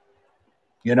do.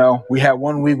 We had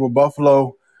 1 week where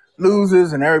Buffalo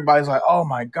loses, and everybody's like, "Oh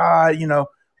my God!"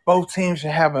 both teams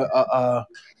should have a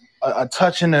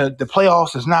touch in the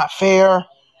playoffs is not fair.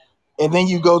 And then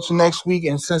you go to next week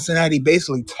and Cincinnati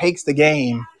basically takes the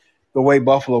game the way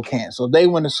Buffalo can. So if they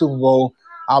win the Super Bowl,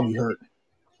 I'll be hurt.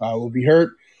 I will be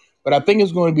hurt. But I think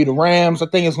it's going to be the Rams. I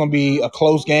think it's going to be a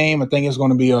close game. I think it's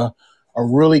going to be a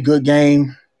really good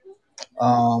game.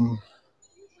 I'm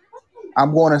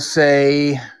going to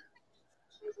say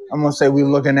we're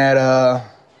looking at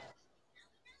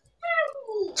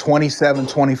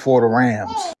 27-24 the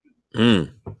Rams.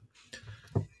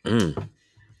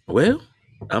 Well,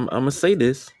 I'm gonna say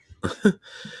this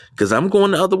because I'm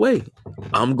going the other way.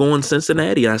 I'm going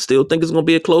Cincinnati. I still think it's gonna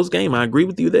be a close game. I agree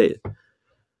with you there.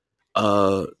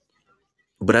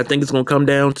 But I think it's gonna come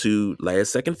down to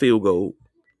last second field goal.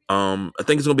 I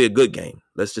think it's gonna be a good game.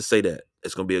 Let's just say that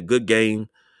it's gonna be a good game,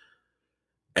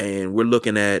 and we're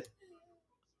looking at,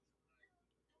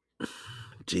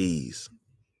 it's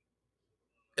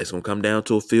gonna come down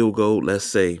to a field goal. Let's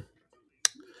say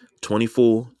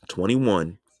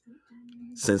 24-21,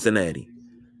 Cincinnati.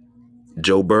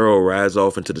 Joe Burrow rides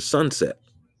off into the sunset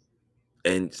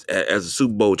and as a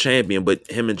Super Bowl champion, but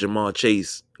him and Jamar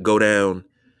Chase go down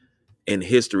in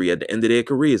history at the end of their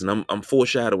careers. And I'm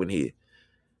foreshadowing here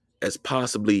as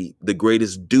possibly the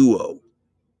greatest duo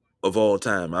of all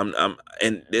time.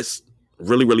 And it's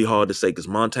really, really hard to say because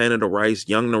Montana to Rice,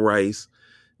 Young to Rice,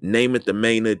 Namath to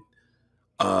Maynard,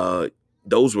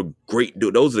 those were great.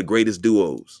 Those are the greatest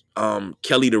duos.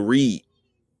 Kelly to Reed,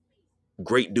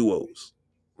 great duos.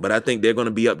 But I think they're going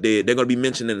to be up there. They're going to be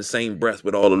mentioned in the same breath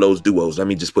with all of those duos. Let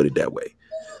me just put it that way.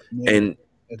 Yeah, and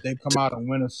if they come out and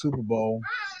win a Super Bowl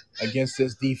against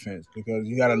this defense, because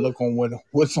you got to look on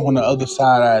what's on the other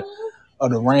side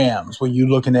of the Rams when you're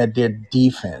looking at their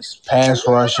defense, pass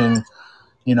rushing,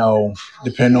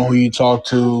 depending on who you talk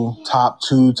to, top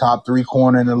 2, top 3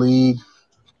 corner in the league,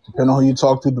 depending on who you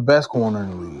talk to, the best corner in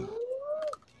the league.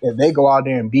 If they go out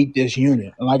there and beat this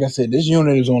unit, and like I said, this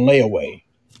unit is on layaway.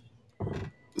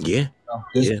 Yeah.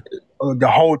 The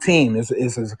whole team is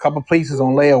a couple pieces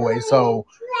on layaway, so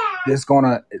this is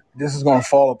gonna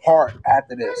fall apart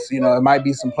after this. It might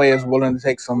be some players willing to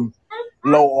take some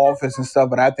low offers and stuff,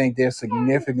 but I think they're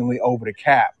significantly over the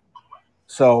cap.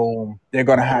 So they're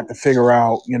gonna have to figure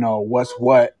out, what's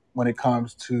what when it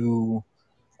comes to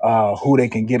who they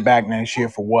can get back next year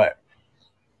for what.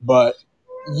 But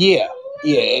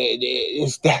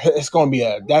it's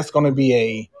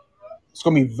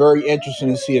gonna be very interesting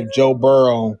to see if Joe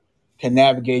Burrow can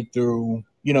navigate through,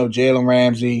 Jalen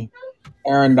Ramsey,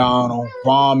 Aaron Donald,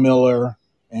 Von Miller,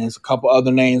 and it's a couple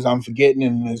other names I'm forgetting,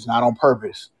 and it's not on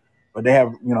purpose. But they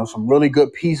have, some really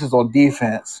good pieces on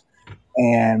defense.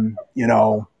 And,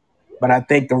 but I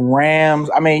think the Rams,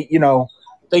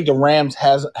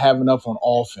 have enough on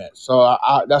offense. So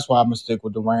that's why I'm going to stick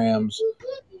with the Rams.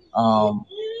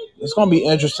 It's going to be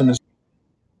interesting to see.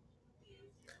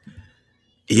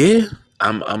 Yeah,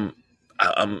 I'm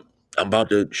about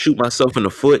to shoot myself in the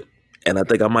foot, and I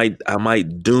think I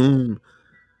might doom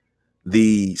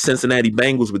the Cincinnati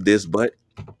Bengals with this, but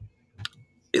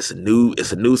it's a new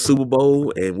Super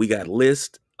Bowl, and we got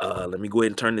list. Let me go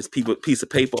ahead and turn this piece of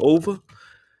paper over.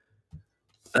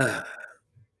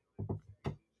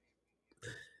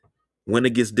 Winner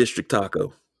gets District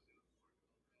Taco.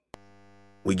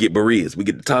 We get burritos. We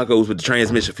get the tacos with the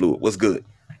transmission fluid. What's good?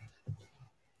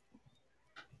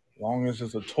 As long as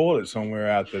there's a toilet somewhere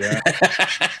after that.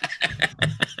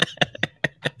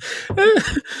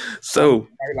 So,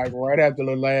 like right after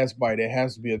the last bite, there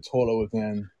has to be a toilet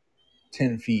within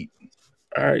 10 feet.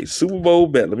 All right, Super Bowl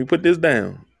bet. Let me put this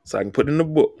down so I can put it in the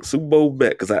book. Super Bowl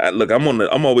bet, because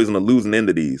I'm always on the losing end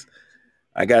of these.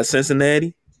 I got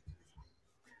Cincinnati.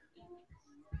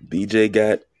 BJ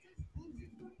got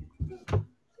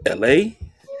LA,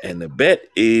 and the bet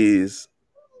is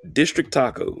District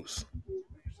Tacos.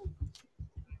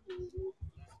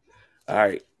 All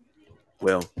right.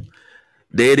 Well,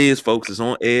 there it is, folks. It's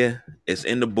on air. It's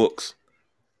in the books.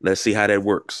 Let's see how that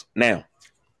works. Now,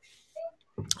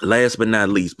 last but not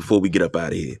least, before we get up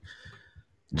out of here,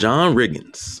 John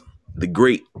Riggins, the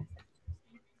great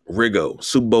Riggo,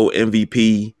 Super Bowl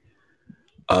MVP,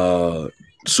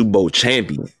 Super Bowl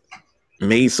champion,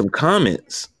 made some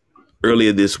comments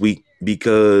earlier this week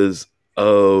because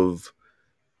of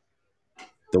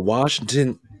the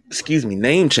Washington,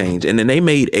 name change. And then they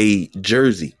made a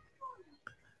jersey,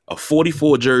 a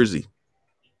 44 jersey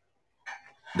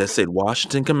that said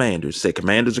Washington Commanders, said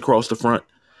Commanders across the front.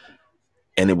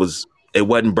 And it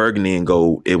wasn't burgundy and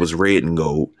gold, it was red and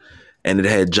gold. And it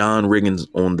had John Riggins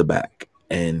on the back.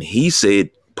 And he said,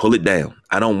 pull it down.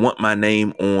 I don't want my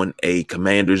name on a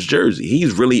Commanders jersey.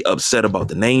 He's really upset about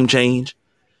the name change.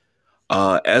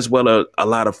 as well as a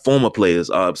lot of former players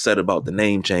are upset about the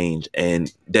name change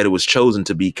and that it was chosen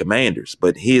to be Commanders.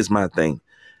 But here's my thing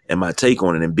and my take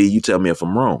on it. And B, you tell me if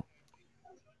I'm wrong.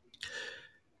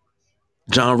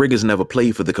 John Riggins never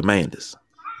played for the Commanders.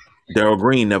 Darrell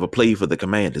Green never played for the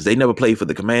Commanders. They never played for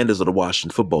the Commanders or the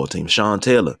Washington football team. Sean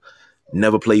Taylor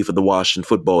never played for the Washington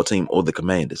football team or the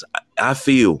Commanders. I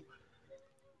feel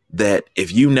that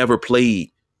if you never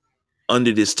played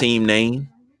under this team name,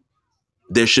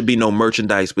 there should be no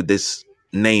merchandise with this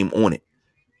name on it.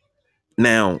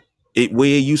 Now, where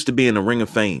it used to be in the Ring of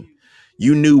Fame,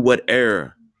 you knew what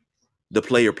era the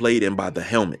player played in by the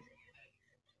helmet.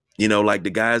 You know, like the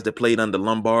guys that played under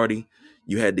Lombardi,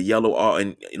 you had the yellow R,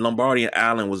 and Lombardi and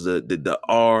Allen was the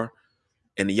R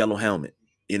and the yellow helmet.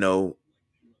 You know,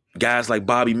 guys like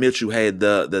Bobby Mitchell had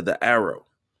the arrow.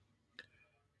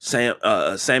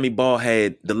 Sammy Ball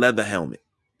had the leather helmet.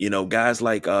 You know, guys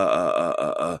like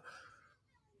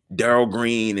Darrell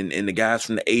Green and the guys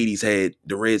from the 80s had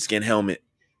the Redskin helmet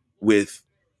with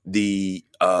the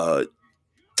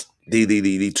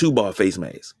 2-bar face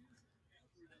mask.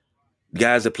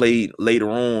 Guys that played later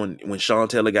on when Sean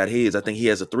Taylor got his, I think he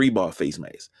has a 3-bar face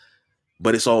mask,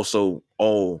 but it's also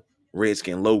all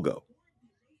Redskin logo.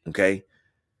 Okay.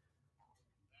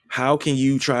 How can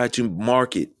you try to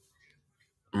market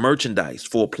merchandise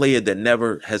for a player that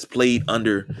never has played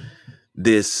under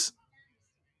this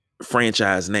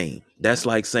franchise name? That's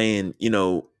like saying, you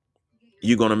know,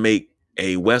 you're going to make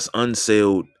a Wes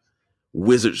Unseld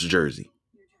Wizards jersey.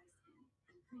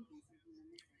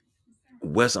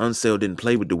 Wes Unseld didn't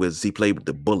play with the Wizards. He played with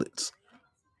the Bullets.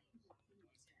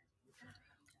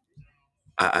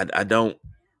 I don't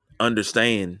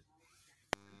understand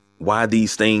why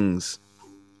these things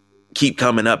keep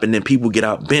coming up and then people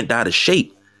get bent out of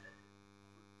shape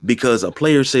because a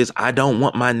player says, I don't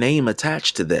want my name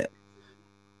attached to that.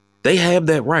 They have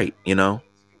that right, you know.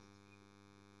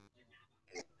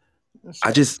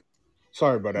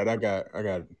 Sorry about that. I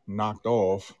got knocked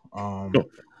off.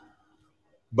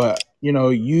 But you know,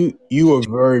 you were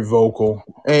very vocal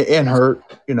and hurt,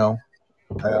 you know,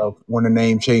 when the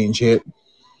name change hit.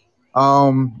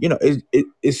 You know,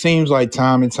 it seems like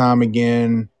time and time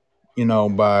again, you know,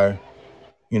 by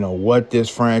you know what this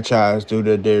franchise do,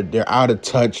 that they're out of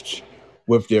touch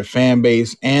with their fan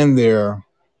base and their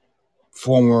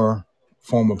former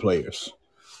players.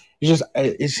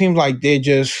 It seems like they're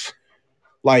just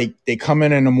like they come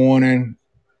in the morning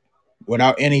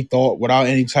without any thought, without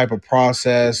any type of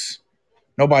process.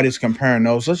 Nobody's comparing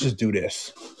those. Let's just do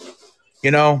this.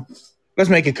 You know, let's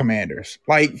make it Commanders.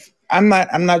 Like I'm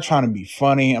not trying to be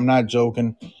funny. I'm not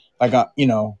joking. Like you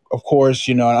know, of course,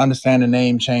 you know, I understand the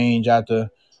name change after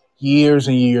years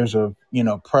and years of, you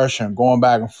know, pressure and going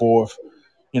back and forth.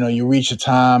 You know, you reach a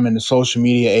time in the social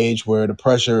media age where the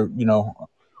pressure, you know,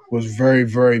 was very,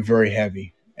 very, very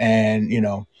heavy. And, you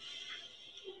know,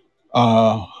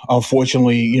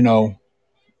 unfortunately, you know,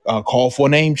 called for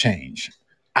a name change.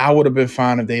 I would have been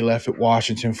fine if they left it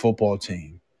Washington football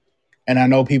team. And I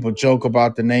know people joke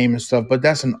about the name and stuff, but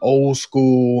that's an old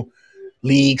school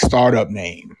league startup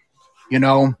name, you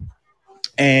know?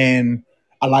 And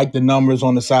I like the numbers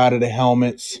on the side of the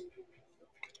helmets.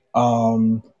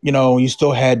 You know, you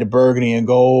still had the burgundy and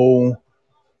gold,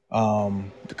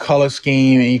 the color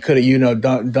scheme, and you could have, you know,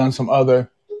 done some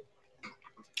other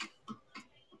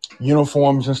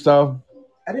uniforms and stuff.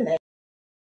 I didn't have,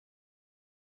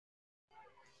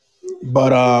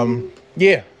 but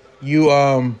yeah, you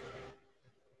I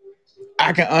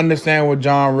can understand where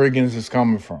John Riggins is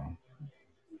coming from.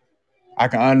 I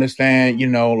can understand, you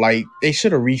know, like they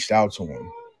should have reached out to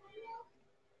him.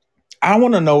 I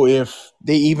want to know if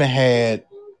they even had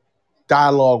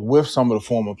dialogue with some of the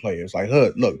former players. Like,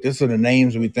 look, these are the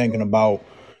names we're thinking about.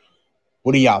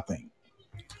 What do y'all think?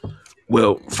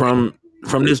 Well, from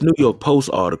this New York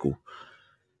Post article,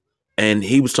 and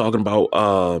he was talking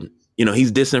about, you know,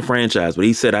 he's disenfranchised, but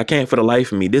he said, I can't for the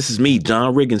life of me. This is me,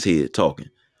 John Riggins here talking.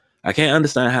 I can't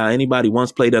understand how anybody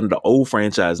once played under the old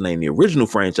franchise name, the original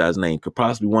franchise name, could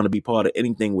possibly want to be part of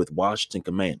anything with Washington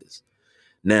Commanders.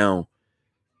 Now,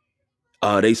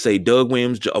 they say Doug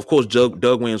Williams, of course, Doug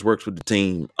Williams works with the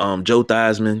team. Joe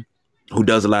Theismann, who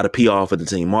does a lot of PR for the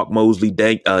team. Mark Mosley,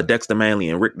 Dexter Manley,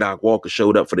 and Rick Doc Walker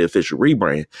showed up for the official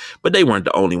rebrand, but they weren't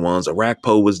the only ones.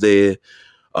 Arakpo was there.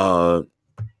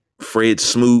 Fred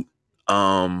Smoot,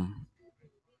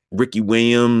 Ricky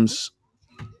Williams.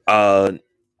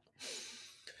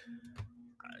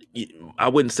 I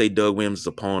wouldn't say Doug Williams is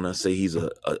a pawn. I say he's a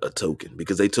token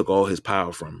because they took all his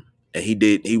power from him. And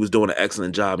he was doing an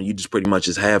excellent job, and you just pretty much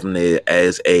just have him there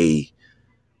as a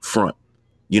front.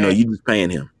 You know, you just paying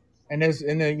him. And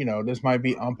then, you know, this might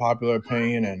be unpopular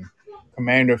opinion, and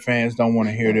Commander fans don't want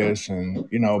to hear this, and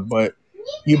but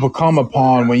you become a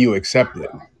pawn when you accept it.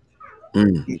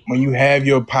 When you have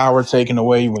your power taken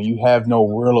away, when you have no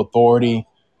real authority,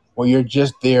 when you're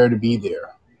just there to be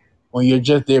there, when you're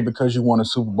just there because you won a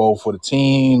Super Bowl for the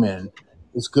team, and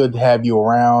it's good to have you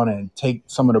around and take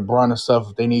some of the brunt of stuff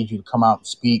if they need you to come out and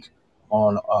speak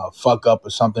on a fuck up or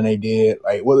something they did.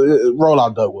 Like, well, roll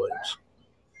out Doug Williams.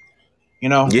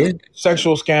 Yeah.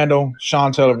 Sexual scandal,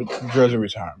 Sean Taylor jersey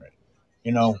retirement.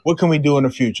 What can we do in the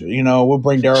future? We'll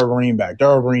bring Darryl Green back,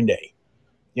 Darryl Green Day.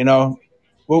 We're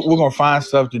going to find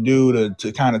stuff to do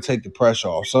to kind of take the pressure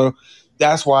off. So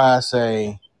that's why I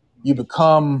say you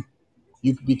become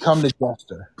the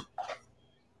jester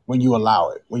when you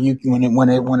allow it.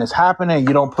 When it's happening,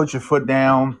 you don't put your foot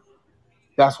down.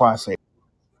 That's why I say.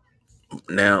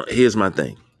 Now, here's my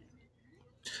thing.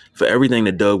 For everything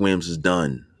that Doug Williams has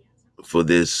done for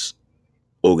this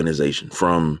organization,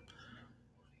 from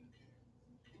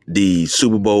the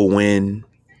Super Bowl win,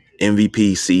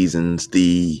 MVP seasons,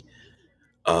 the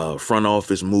front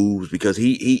office moves, because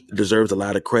he deserves a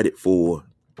lot of credit for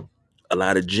a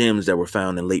lot of gems that were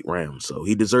found in late rounds. So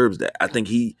he deserves that. I think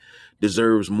he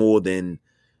deserves more than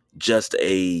just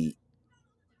a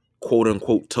quote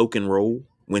unquote token role.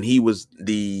 When he was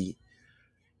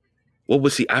what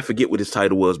was he? I forget what his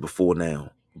title was before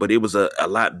now, but it was a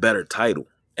lot better title.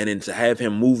 And then to have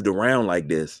him moved around like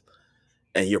this,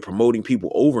 and you're promoting people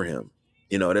over him,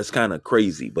 that's kind of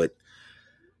crazy. But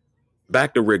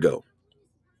back to Riggo.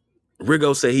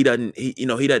 Riggo said he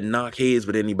doesn't knock heads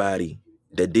with anybody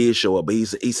that did show up, but he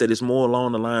said it's more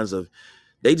along the lines of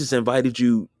they just invited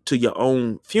you to your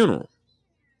own funeral.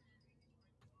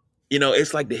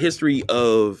 It's like the history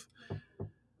of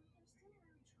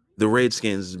the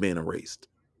Redskins is being erased.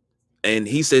 And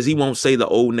he says he won't say the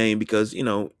old name because,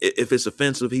 if it's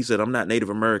offensive, he said, I'm not Native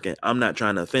American. I'm not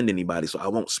trying to offend anybody, so I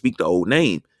won't speak the old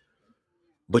name.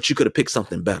 But you could have picked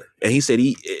something better. And he said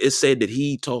it said that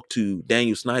he talked to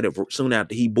Daniel Snyder soon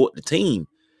after he bought the team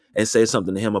and said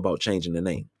something to him about changing the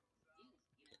name.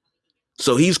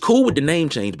 So he's cool with the name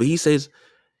change, but he says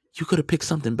you could have picked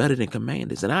something better than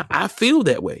Commanders. And I feel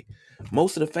that way.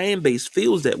 Most of the fan base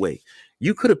feels that way.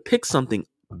 You could have picked something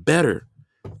better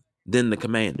than the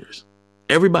Commanders.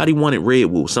 Everybody wanted Red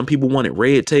Wolves. Some people wanted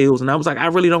Red Tails. And I was like, I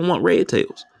really don't want Red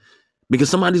Tails because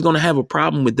somebody's going to have a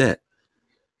problem with that.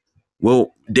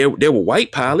 Well, there were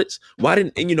white pilots. Why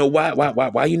didn't,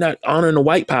 why you not honoring the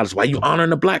white pilots? Why you honoring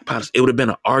the black pilots? It would have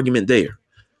been an argument there.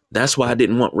 That's why I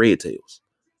didn't want Red Tails.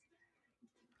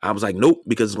 I was like, nope,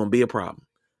 because it's going to be a problem.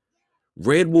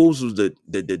 Red Wolves was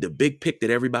the big pick that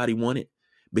everybody wanted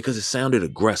because it sounded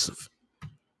aggressive.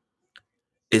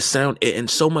 And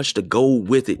so much to go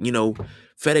with it.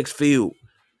 FedEx Field,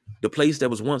 the place that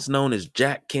was once known as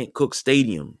Jack Kent Cooke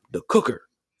Stadium, the cooker.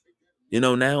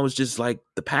 Now it's just like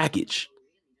the package.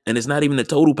 And it's not even the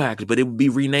total package, but it would be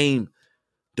renamed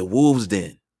the Wolves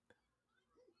Den.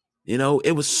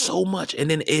 It was so much. And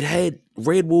then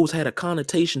Red Wolves had a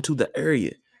connotation to the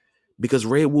area because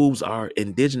Red Wolves are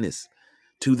indigenous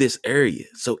to this area.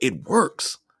 So it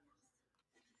works.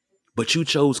 But you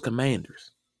chose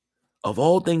Commanders. Of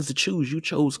all things to choose, you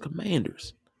chose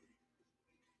Commanders.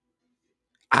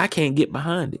 I can't get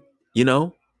behind it.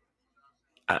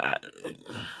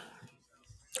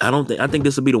 I think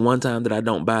this will be the one time that I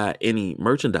don't buy any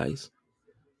merchandise.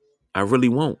 I really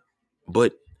won't.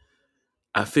 But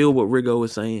I feel what Riggo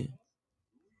is saying.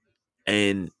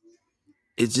 And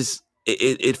it's just,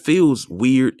 it feels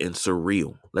weird and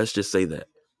surreal. Let's just say that.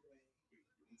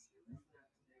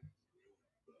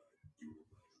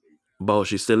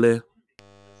 Boss, you still there?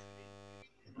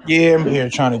 Yeah, I'm here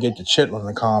trying to get the chitlin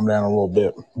to calm down a little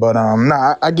bit. But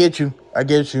I get you.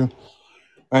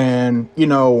 And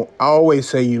I always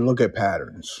say you look at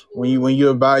patterns when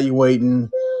you're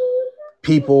evaluating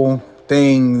people,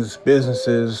 things,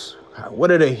 businesses.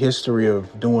 What are their history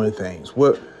of doing things?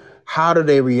 How do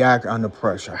they react under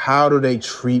pressure? How do they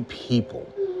treat people?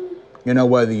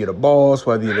 Whether you're the boss,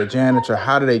 whether you're the janitor,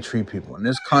 how do they treat people? And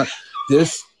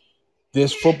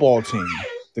this football team,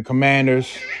 the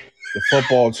Commanders, the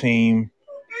football team,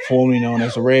 formerly known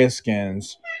as the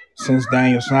Redskins, since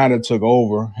Daniel Snyder took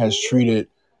over, has treated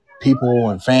people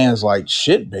and fans like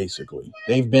shit, basically.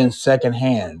 They've been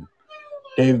secondhand.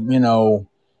 I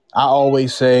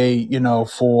always say,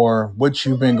 for what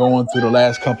you've been going through the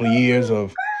last couple of years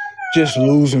of just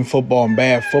losing football and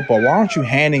bad football, why aren't you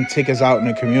handing tickets out in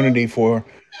the community for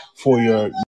your,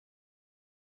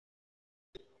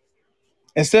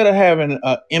 instead of having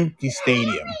an empty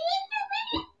stadium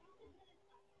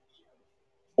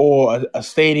or a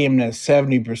stadium that's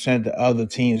 70% the other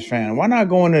team's fan, why not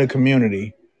go into the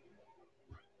community,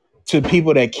 to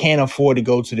people that can't afford to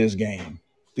go to this game,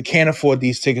 that can't afford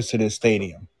these tickets to this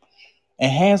stadium,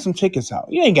 and hand some tickets out.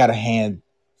 You ain't got to hand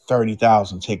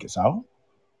 30,000 tickets out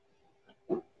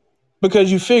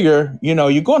because you figure,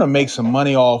 you're going to make some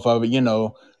money off of it.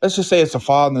 Let's just say it's a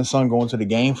father and son going to the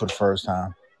game for the first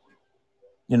time.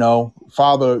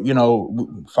 Father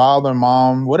and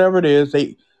mom, whatever it is,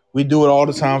 we do it all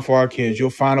the time for our kids. You'll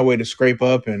find a way to scrape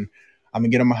up, and I'm gonna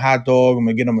get them a hot dog. I'm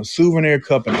gonna get them a souvenir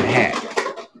cup and a hat.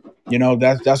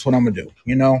 That's what I'm gonna do.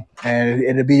 And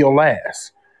it'll be your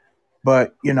last.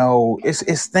 But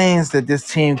it's things that this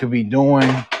team could be doing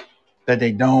that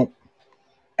they don't.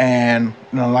 And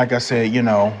like I said,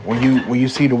 when you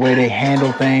see the way they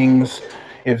handle things,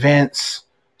 events,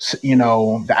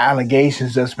 the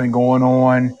allegations that's been going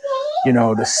on,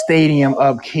 the stadium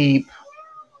upkeep,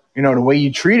 the way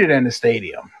you treat it in the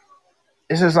stadium,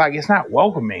 it's just like it's not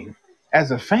welcoming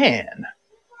as a fan.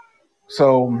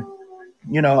 So,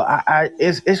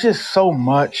 it's just so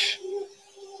much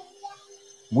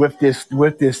with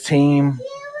this team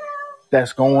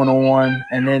that's going on,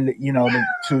 and then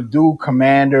to do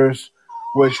Commanders,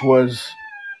 which was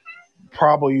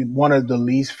probably one of the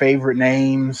least favorite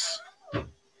names.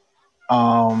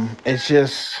 It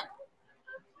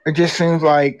just seems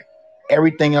like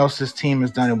everything else this team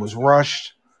has done, it was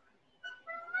rushed.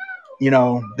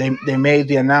 They made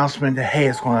the announcement that hey,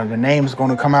 the name is going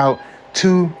to come out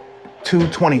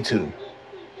 2/22,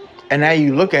 and now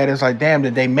you look at it, it's like, damn,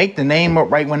 did they make the name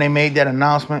up right when they made that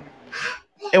announcement?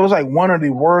 It was like one of the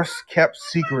worst kept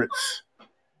secrets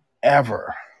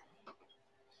ever.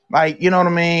 Like, you know what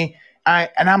I mean?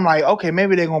 I'm like, okay,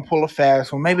 maybe they're gonna pull a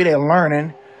fast one. Maybe they're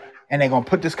learning, and they're gonna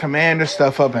put this Commander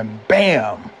stuff up, and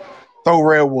bam, throw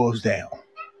Red Wolves down.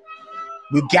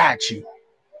 We got you,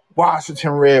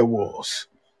 Washington Red Wolves.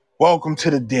 Welcome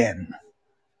to the den.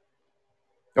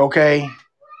 Okay,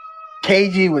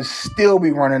 KG would still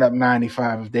be running up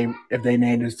 95 if they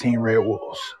named his team Red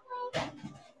Wolves.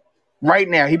 Right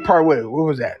now, he probably would. What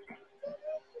was that?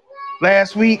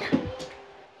 Last week?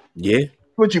 Yeah.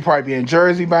 Would you probably be in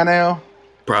Jersey by now?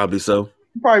 Probably so.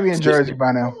 You'd probably be in Jersey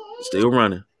by now. Still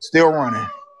running.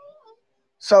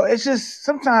 So it's just,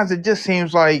 sometimes it just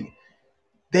seems like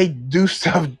they do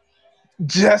stuff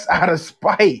just out of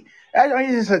spite.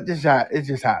 It's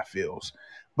just how it feels.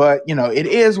 But, it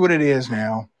is what it is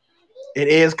now. It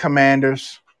is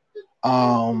Commanders.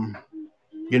 I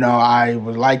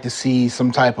would like to see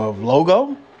some type of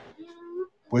logo,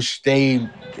 did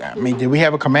we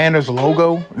have a Commanders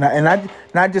logo? And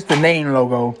not just the name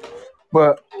logo,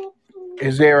 but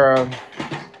is there a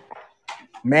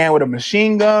man with a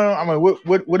machine gun? I mean,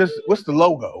 what's the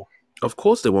logo? Of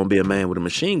course there won't be a man with a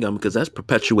machine gun because that's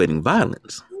perpetuating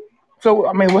violence. So,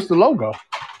 I mean, what's the logo?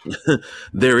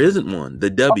 There isn't one. The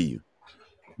W.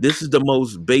 This is the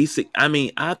most basic. I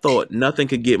mean, I thought nothing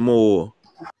could get more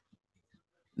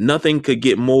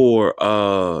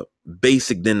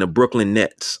basic than the Brooklyn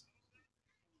Nets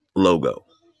logo.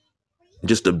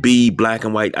 Just a B, black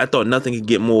and white. I thought nothing could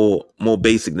get more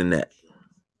basic than that.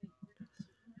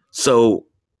 So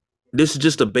this is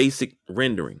just a basic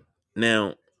rendering.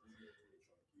 Now,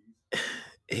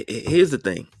 here's the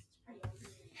thing.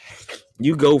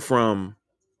 You go from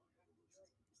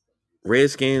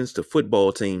Redskins to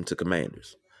football team to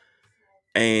Commanders.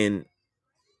 And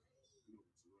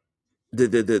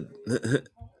the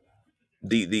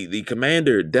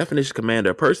commander, definition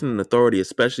commander, a person in authority,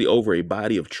 especially over a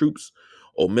body of troops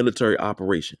or military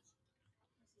operation.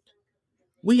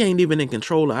 We ain't even in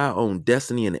control of our own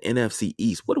destiny in the NFC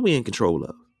East. What are we in control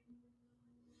of?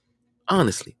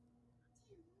 Honestly.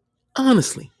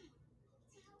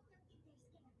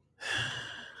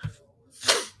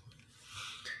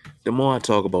 The more I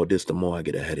talk about this, the more I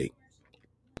get a headache.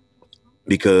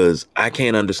 Because I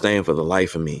can't understand for the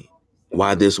life of me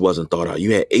why this wasn't thought out.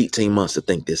 You had 18 months to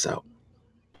think this out.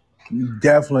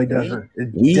 Definitely doesn't.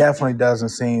 It definitely doesn't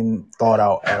seem thought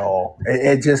out at all.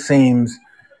 It just seems,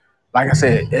 like I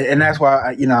said, and that's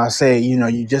why I say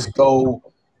you just go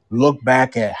look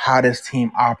back at how this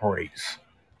team operates,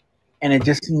 and it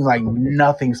just seems like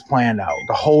nothing's planned out.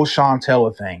 The whole Sean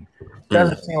Taylor thing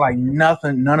doesn't seem like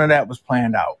nothing. None of that was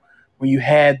planned out. When you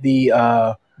had the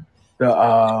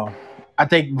I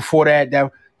think before that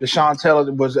the Sean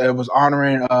Taylor was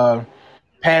honoring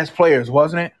past players,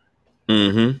 wasn't it?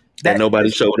 Mm-hmm. That nobody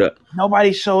showed up.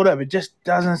 Nobody showed up. It just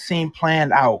doesn't seem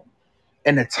planned out.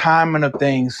 And the timing of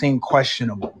things seem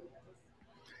questionable.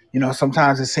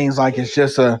 Sometimes it seems like it's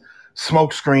just a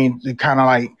smoke screen to kind of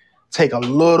like take a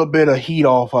little bit of heat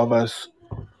off of us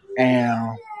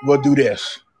and we'll do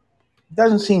this. It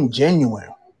doesn't seem genuine.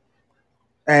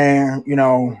 And,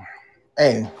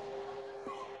 hey,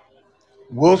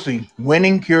 we'll see.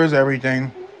 Winning cures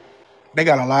everything. They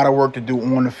got a lot of work to do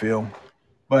on the field,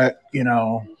 but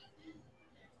the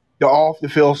off the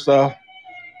field stuff.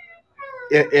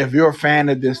 If you're a fan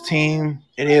of this team,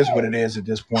 it is what it is at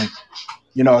this point.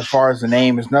 As far as the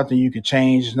name, there's nothing you can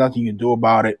change. There's nothing you can do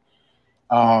about it.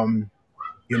 Um,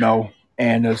 you know,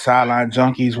 and the sideline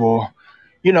junkies will,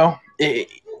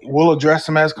 we'll address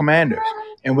them as commanders.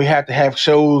 And we have to have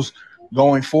shows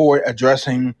going forward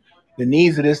addressing the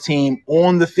needs of this team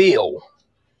on the field.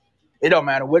 It don't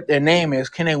matter what their name is.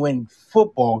 Can they win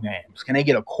football games? Can they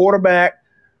get a quarterback?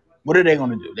 What are they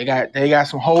going to do? They got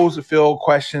some holes to fill,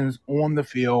 questions on the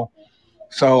field.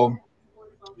 So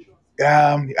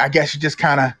I guess you just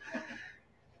kind of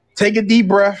take a deep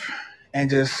breath and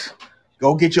just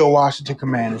go get your Washington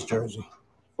Commanders jersey.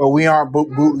 But we aren't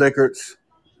bootlickers,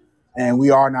 and we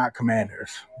are not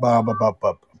commanders.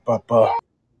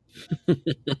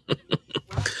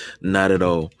 Not at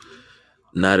all.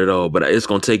 Not at all. But it's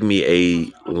gonna take me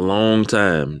a long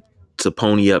time to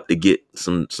pony up to get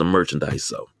some merchandise.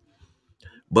 So,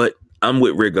 but I'm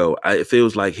with Rigo. It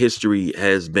feels like history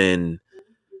has been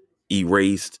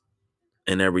erased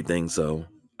and everything. So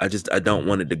I don't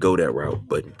want it to go that route.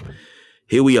 But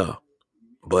here we are.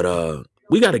 But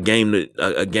we got a game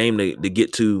to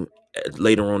get to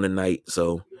later on tonight.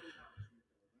 So,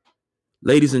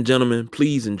 ladies and gentlemen,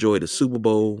 please enjoy the Super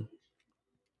Bowl.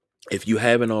 If you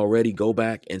haven't already, go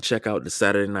back and check out the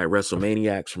Saturday Night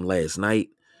WrestleManiacs from last night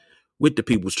with the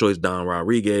People's Choice Don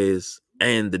Rodriguez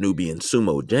and the Nubian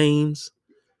Sumo James.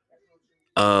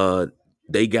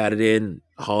 They got it in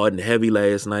hard and heavy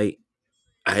last night.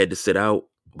 I had to sit out,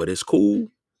 but it's cool.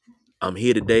 I'm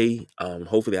here today.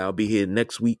 Hopefully I'll be here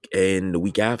next week and the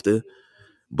week after,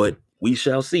 but we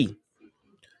shall see.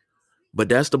 But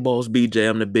that's the boss BJ.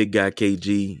 I'm the big guy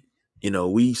KG.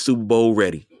 We Super Bowl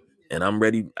ready. And I'm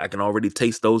ready. I can already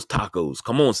taste those tacos.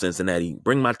 Come on, Cincinnati.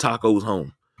 Bring my tacos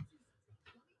home.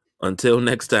 Until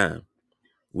next time,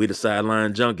 we the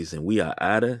Sideline Junkies, and we are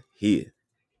out of here.